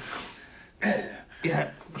 Yeah.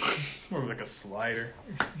 More of like a slider.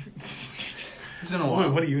 It's been a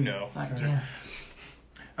while. What do you know? Yeah.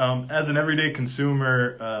 As an everyday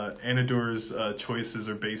consumer, Anador's choices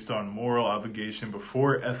are based on moral obligation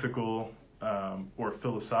before ethical or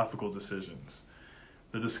philosophical decisions.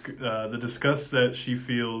 The disgust that she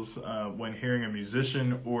feels when hearing a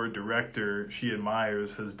musician or director she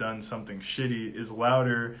admires has done something shitty is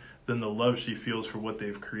louder than the love she feels for what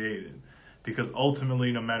they've created. Because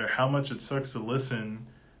ultimately, no matter how much it sucks to listen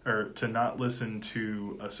or to not listen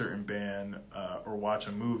to a certain band or watch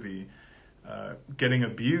a movie, getting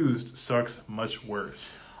abused sucks much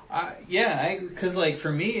worse. Yeah, because like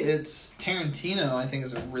for me, it's Tarantino. I think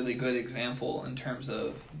is a really good example in terms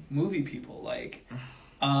of movie people. Like,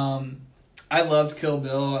 I loved Kill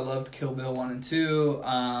Bill. I loved Kill Bill 1 and 2.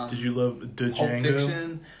 Did you love Pulp Django?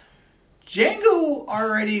 Fiction. Django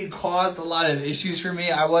already caused a lot of issues for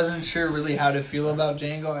me. I wasn't sure really how to feel about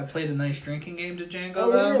Django. I played a nice drinking game to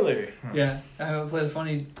Django, though. Really? Yeah, I played a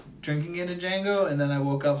funny drinking game to Django, and then I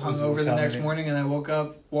woke up hungover the next morning, and I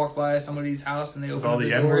walked by somebody's house, and they opened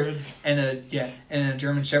the door, and a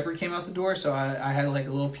German Shepherd came out the door, so I had like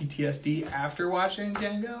a little PTSD after watching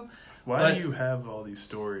Django. Why do you have all these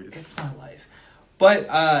stories? It's my life. But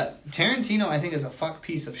Tarantino, I think, is a fuck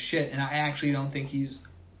piece of shit, and I actually don't think he's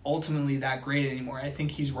ultimately that great anymore. I think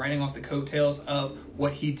he's riding off the coattails of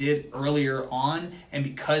what he did earlier on, and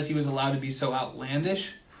because he was allowed to be so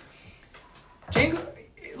outlandish, Django,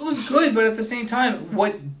 it was good, but at the same time,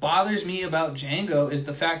 what bothers me about Django is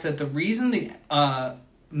the fact that the reason the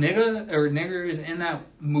nigger is in that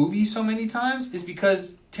movie so many times is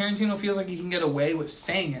because Tarantino feels like he can get away with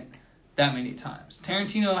saying it that many times.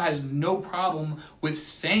 Tarantino has no problem with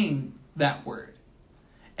saying that word.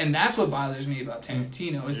 And that's what bothers me about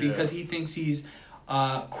Tarantino, is because he thinks he's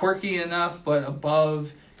quirky enough, but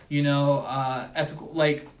above, ethical,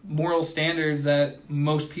 like moral standards that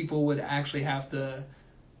most people would actually have to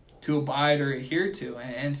abide or adhere to.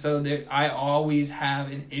 And so I always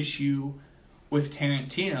have an issue with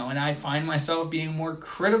Tarantino, and I find myself being more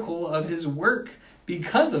critical of his work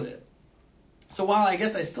because of it. So while I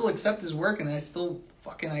guess I still accept his work and I still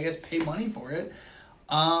fucking, pay money for it,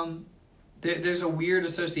 there's a weird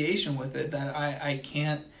association with it that I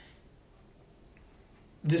can't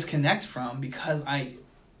disconnect from, because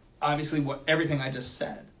obviously everything I just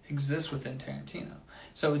said exists within Tarantino.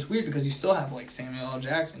 So it's weird because you still have like Samuel L.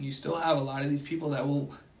 Jackson, you still have a lot of these people that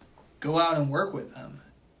will go out and work with him.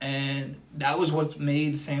 And that was what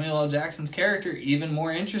made Samuel L. Jackson's character even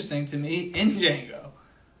more interesting to me in Django.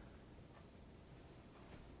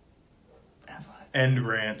 That's why. End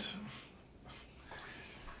rant.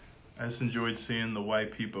 I just enjoyed seeing the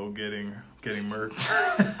white people getting murked.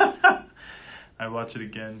 I watched it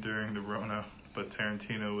again during the Rona, but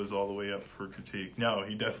Tarantino was all the way up for critique. No,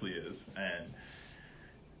 he definitely is. And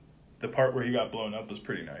the part where he got blown up was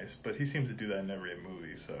pretty nice, but he seems to do that in every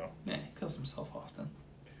movie, so. Yeah, he kills himself often.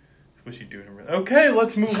 What's he doing? Okay,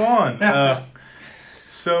 let's move on.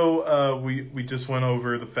 So we just went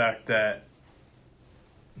over the fact that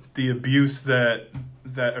the abuse that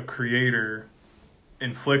a creator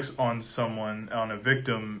inflicts on someone, on a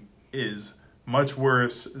victim, is much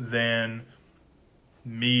worse than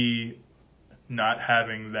me not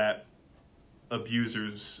having that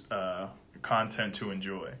abuser's content to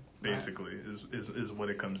enjoy. Basically, is what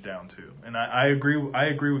it comes down to, and I agree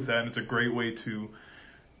with that. And it's a great way to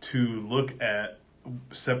look at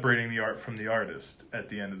separating the art from the artist at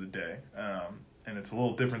the end of the day. And it's a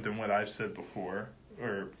little different than what I've said before,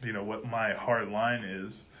 or what my hard line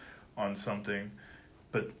is on something.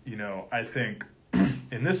 But, I think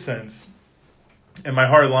in this sense, and my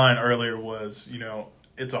hard line earlier was,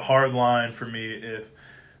 it's a hard line for me if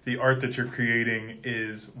the art that you're creating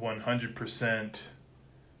is 100%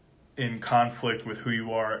 in conflict with who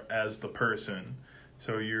you are as the person.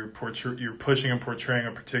 So you're pushing and portraying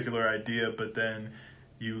a particular idea, but then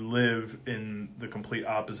you live in the complete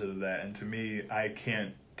opposite of that. And to me, I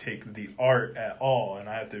can't take the art at all, and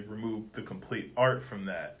I have to remove the complete art from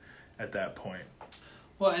that at that point.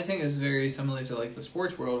 Well, I think it's very similar to like the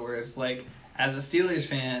sports world, where it's like, as a Steelers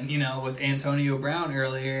fan, you know, with Antonio Brown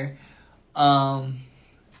earlier,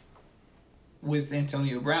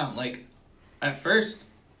 like at first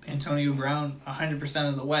Antonio Brown 100%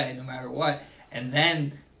 of the way, no matter what, and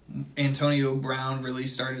then Antonio Brown really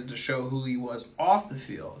started to show who he was off the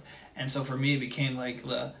field, and so for me it became like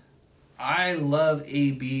I love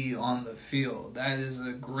AB on the field. That is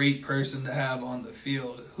a great person to have on the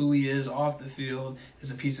field. Who he is off the field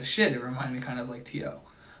is a piece of shit. It reminded me kind of like T.O.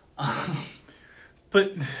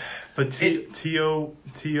 But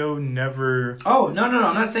T.O. never... Oh, no.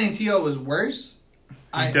 I'm not saying T.O. was worse.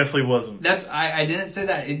 He definitely wasn't. I didn't say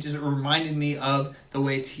that. It just reminded me of the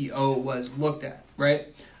way T.O. was looked at, right?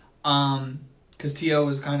 Because T.O.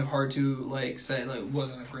 was kind of hard to like say like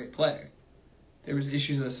wasn't a great player. There was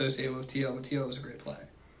issues associated with T.O., but T.O. was a great player.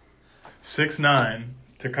 6'9",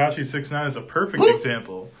 Tekashi 6'9" is a perfect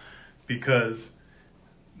example, because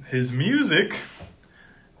his music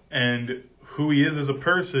and who he is as a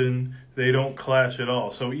person, they don't clash at all.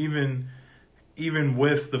 So even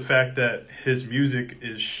with the fact that his music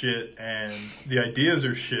is shit and the ideas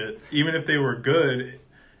are shit, even if they were good,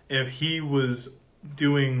 if he was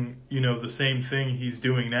doing, you know, the same thing he's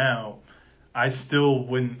doing now, I still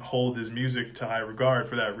wouldn't hold his music to high regard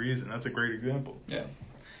for that reason. That's a great example. Yeah.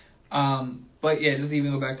 But yeah, just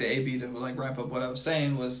even go back to AB to like wrap up what I was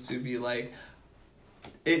saying was to be like,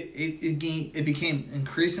 it became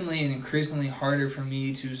increasingly harder for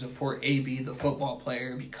me to support AB, the football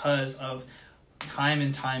player, because of time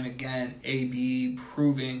and time again, AB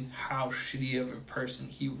proving how shitty of a person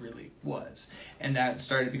he really was. And that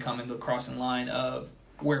started becoming the crossing line of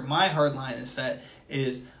where my hard line is set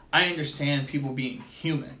is I understand people being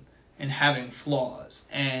human and having flaws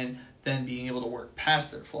and then being able to work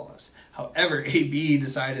past their flaws. However, AB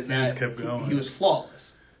decided that he was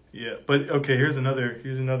flawless. Yeah, but okay, here's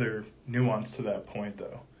another nuance to that point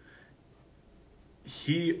though.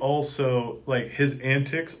 He also, like, his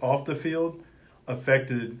antics off the field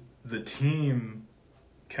affected the team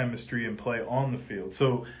chemistry and play on the field.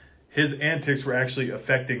 So his antics were actually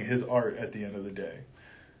affecting his art at the end of the day.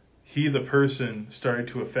 He, the person, started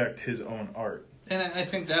to affect his own art. And I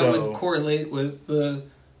think that would correlate with the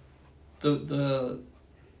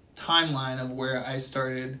timeline of where I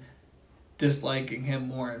started disliking him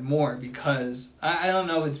more and more, because I don't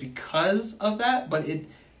know if it's because of that, but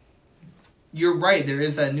you're right, there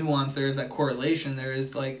is that nuance, there is that correlation, there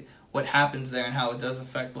is like what happens there and how it does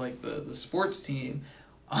affect like the sports team,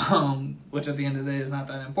 which at the end of the day is not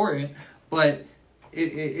that important, but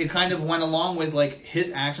it kind of went along with like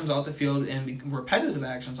his actions off the field and repetitive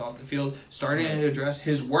actions off the field, starting to address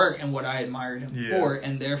his work and what I admired him for,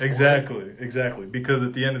 and therefore... Exactly. Because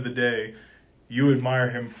at the end of the day, you admire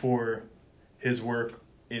him for his work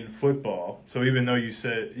in football. So even though you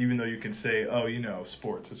can say, oh, you know,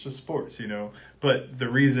 sports, it's just sports, you know. But the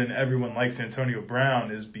reason everyone likes Antonio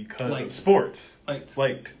Brown is because of sports.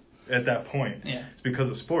 Liked at that point. Yeah. It's because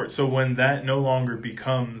of sports. So when that no longer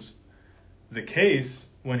becomes the case,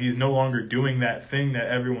 when he's no longer doing that thing that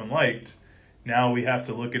everyone liked, now we have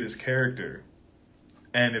to look at his character.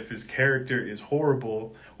 And if his character is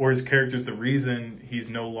horrible, or his character is the reason he's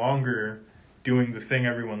no longer doing the thing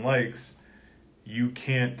everyone likes, you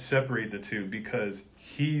can't separate the two, because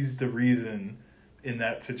he's the reason in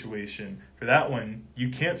that situation. For that one, you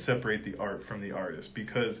can't separate the art from the artist,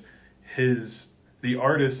 because the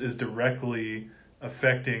artist is directly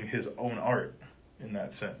affecting his own art in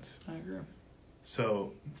that sense. I agree.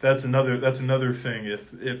 So that's another thing.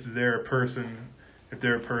 If they're a person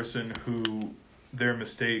who their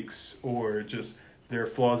mistakes or just their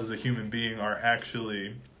flaws as a human being are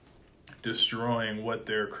actually destroying what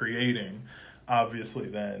they're creating, obviously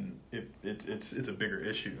then it's a bigger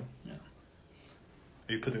issue. Yeah.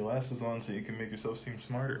 You put the glasses on so you can make yourself seem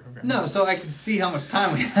smarter. Okay. No, so I can see how much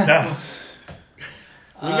time we have. No.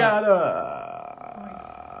 We got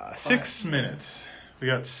 6 minutes. We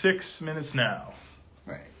got 6 minutes now.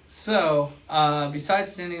 Right. So,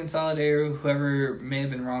 besides standing in solidarity, whoever may have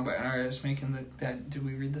been wronged by an artist making did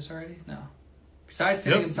we read this already? No. Besides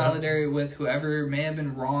standing in solidarity with whoever may have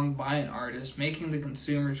been wronged by an artist, making the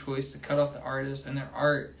consumer choice to cut off the artist and their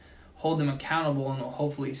art, hold them accountable, and will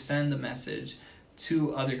hopefully send a message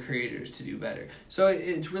to other creators to do better. So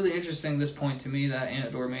it's really interesting, this point to me that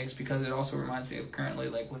Anador makes, because it also reminds me of currently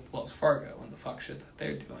like with Wells Fargo and the fuck shit that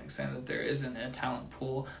they're doing, saying that there isn't a talent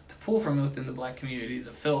pool to pull from within the black community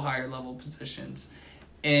to fill higher level positions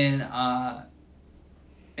in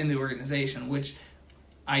the organization, which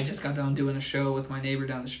I just got done doing a show with my neighbor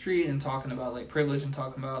down the street and talking about like privilege and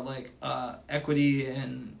talking about like equity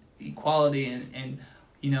and equality and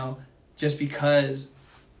just because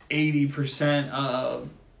 80% of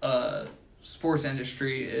sports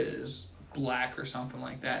industry is black or something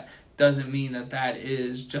like that doesn't mean that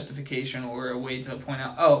is justification or a way to point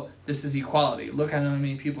out, oh, this is equality. Look how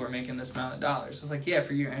many people are making this amount of dollars. It's like, yeah,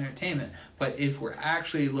 for your entertainment. But if we're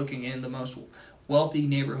actually looking in the most wealthy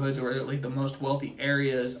neighborhoods or like the most wealthy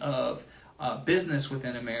areas of business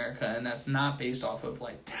within America, and that's not based off of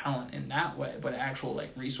like talent in that way, but actual like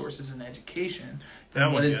resources and education,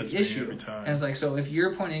 then what is the issue? And it's like, so if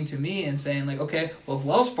you're pointing to me and saying like, okay, well, if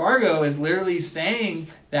Wells Fargo is literally saying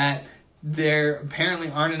that there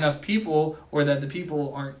apparently aren't enough people or that the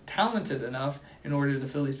people aren't talented enough in order to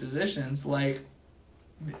fill these positions, like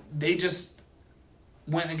they just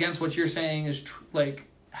went against what you're saying is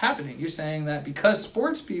happening. You're saying that because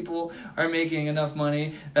sports people are making enough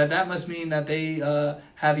money that must mean that they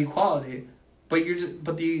have equality, but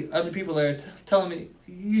the other people are telling me.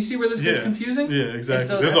 You see where this gets confusing? Yeah, exactly.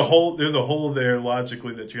 So there's a hole there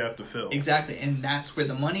logically that you have to fill. Exactly, and that's where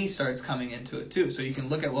the money starts coming into it too. So you can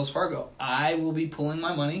look at Wells Fargo. I will be pulling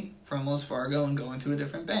my money from Wells Fargo and going to a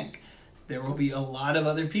different bank. There will be a lot of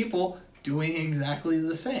other people doing exactly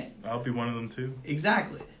the same. I'll be one of them too.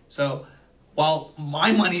 Exactly. So while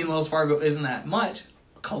my money in Wells Fargo isn't that much,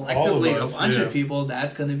 collectively a bunch of people,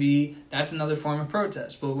 that's another form of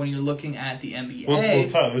protest. But when you're looking at the NBA, well,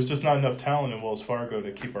 Tyler, there's just not enough talent in Wells Fargo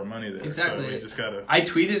to keep our money there. Exactly. So we just gotta. I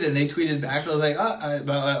tweeted and they tweeted back. I was like,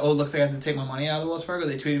 it looks like I have to take my money out of Wells Fargo.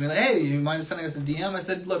 They tweeted me like, hey, you mind sending us a DM? I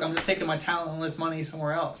said, look, I'm just taking my talentless money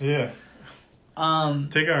somewhere else. Yeah.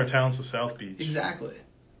 Taking our talents to South Beach. Exactly.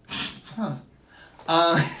 Huh.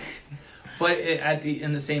 But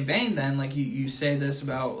in the same vein, then, like you say this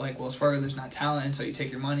about like Wells Fargo, there's not talent, and so you take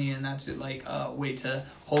your money, and that's like a way to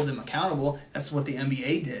hold them accountable. That's what the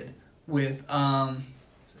NBA did with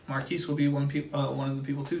Marquise will be one of the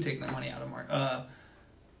people too taking that money out of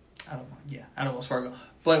Wells Fargo.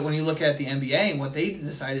 But when you look at the NBA and what they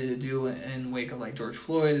decided to do in wake of like George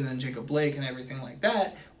Floyd and then Jacob Blake and everything like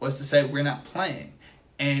that was to say we're not playing.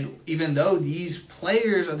 And even though these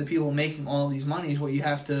players are the people making all these monies, what you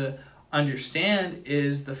have to understand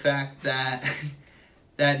is the fact that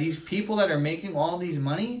that these people that are making all this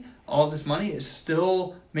money is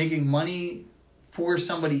still making money for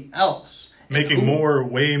somebody else. Making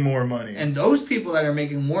way more money. And those people that are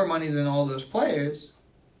making more money than all those players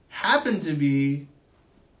happen to be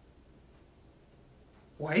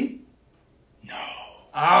white? No.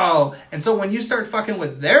 Oh, and so when you start fucking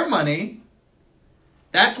with their money,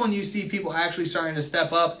 that's when you see people actually starting to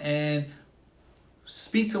step up and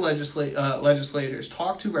speak to legislators,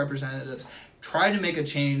 talk to representatives, try to make a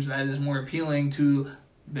change that is more appealing to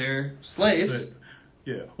their slaves.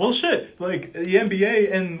 Yeah. Well, shit. Like, the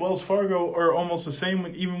NBA and Wells Fargo are almost the same,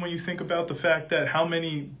 even when you think about the fact that how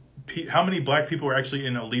many black people are actually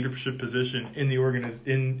in a leadership position in the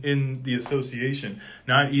in the association,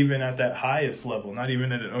 not even at that highest level, not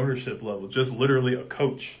even at an ownership level, just literally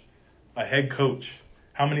a head coach.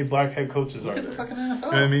 How many black head coaches are there? Look at the fucking NFL. You know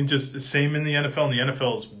what I mean? Just same in the NFL, and the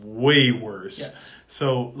NFL is way worse. Yes.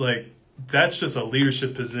 So, like, that's just a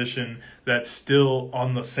leadership position that's still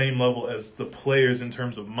on the same level as the players in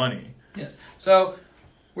terms of money. Yes. So,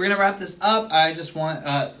 we're going to wrap this up. I just want,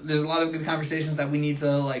 there's a lot of good conversations that we need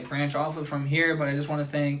to, like, branch off of from here, but I just want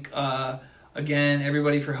to thank, again,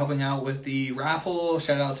 everybody for helping out with the raffle.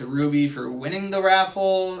 Shout out to Ruby for winning the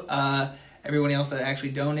raffle. Everyone else that actually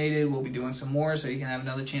donated, we'll be doing some more so you can have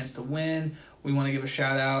another chance to win. We want to give a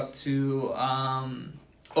shout out to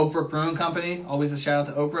Oprah Brewing Company. Always a shout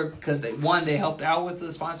out to Oprah because they helped out with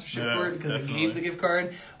the sponsorship for it because they gave the gift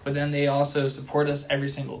card, but then they also support us every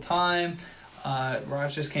single time.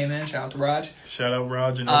 Raj just came in. Shout out to Raj. Shout out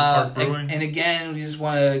Raj and Oak Park Brewing. And again, we just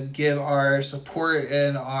want to give our support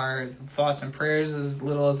and our thoughts and prayers, as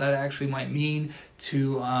little as that actually might mean,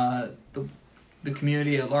 to the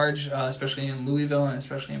community at large, especially in Louisville and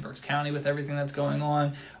especially in Berks County with everything that's going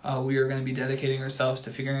on. We are going to be dedicating ourselves to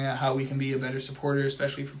figuring out how we can be a better supporter,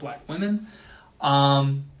 especially for black women.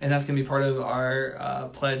 And that's going to be part of our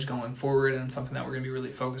pledge going forward and something that we're going to be really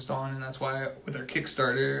focused on. And that's why with our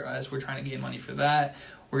Kickstarter, as we're trying to gain money for that,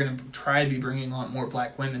 we're going to try to be bringing on more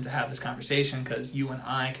black women to have this conversation because you and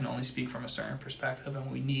I can only speak from a certain perspective and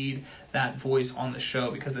we need that voice on the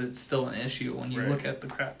show because it's still an issue. When you look at the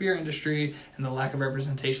craft beer industry and the lack of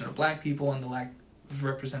representation of black people and the lack of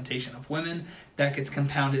representation of women, that gets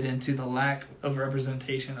compounded into the lack of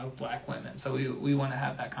representation of black women. So we want to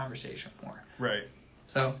have that conversation more. Right.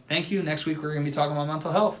 So thank you. Next week we're going to be talking about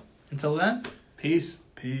mental health. Until then, peace.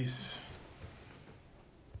 Peace.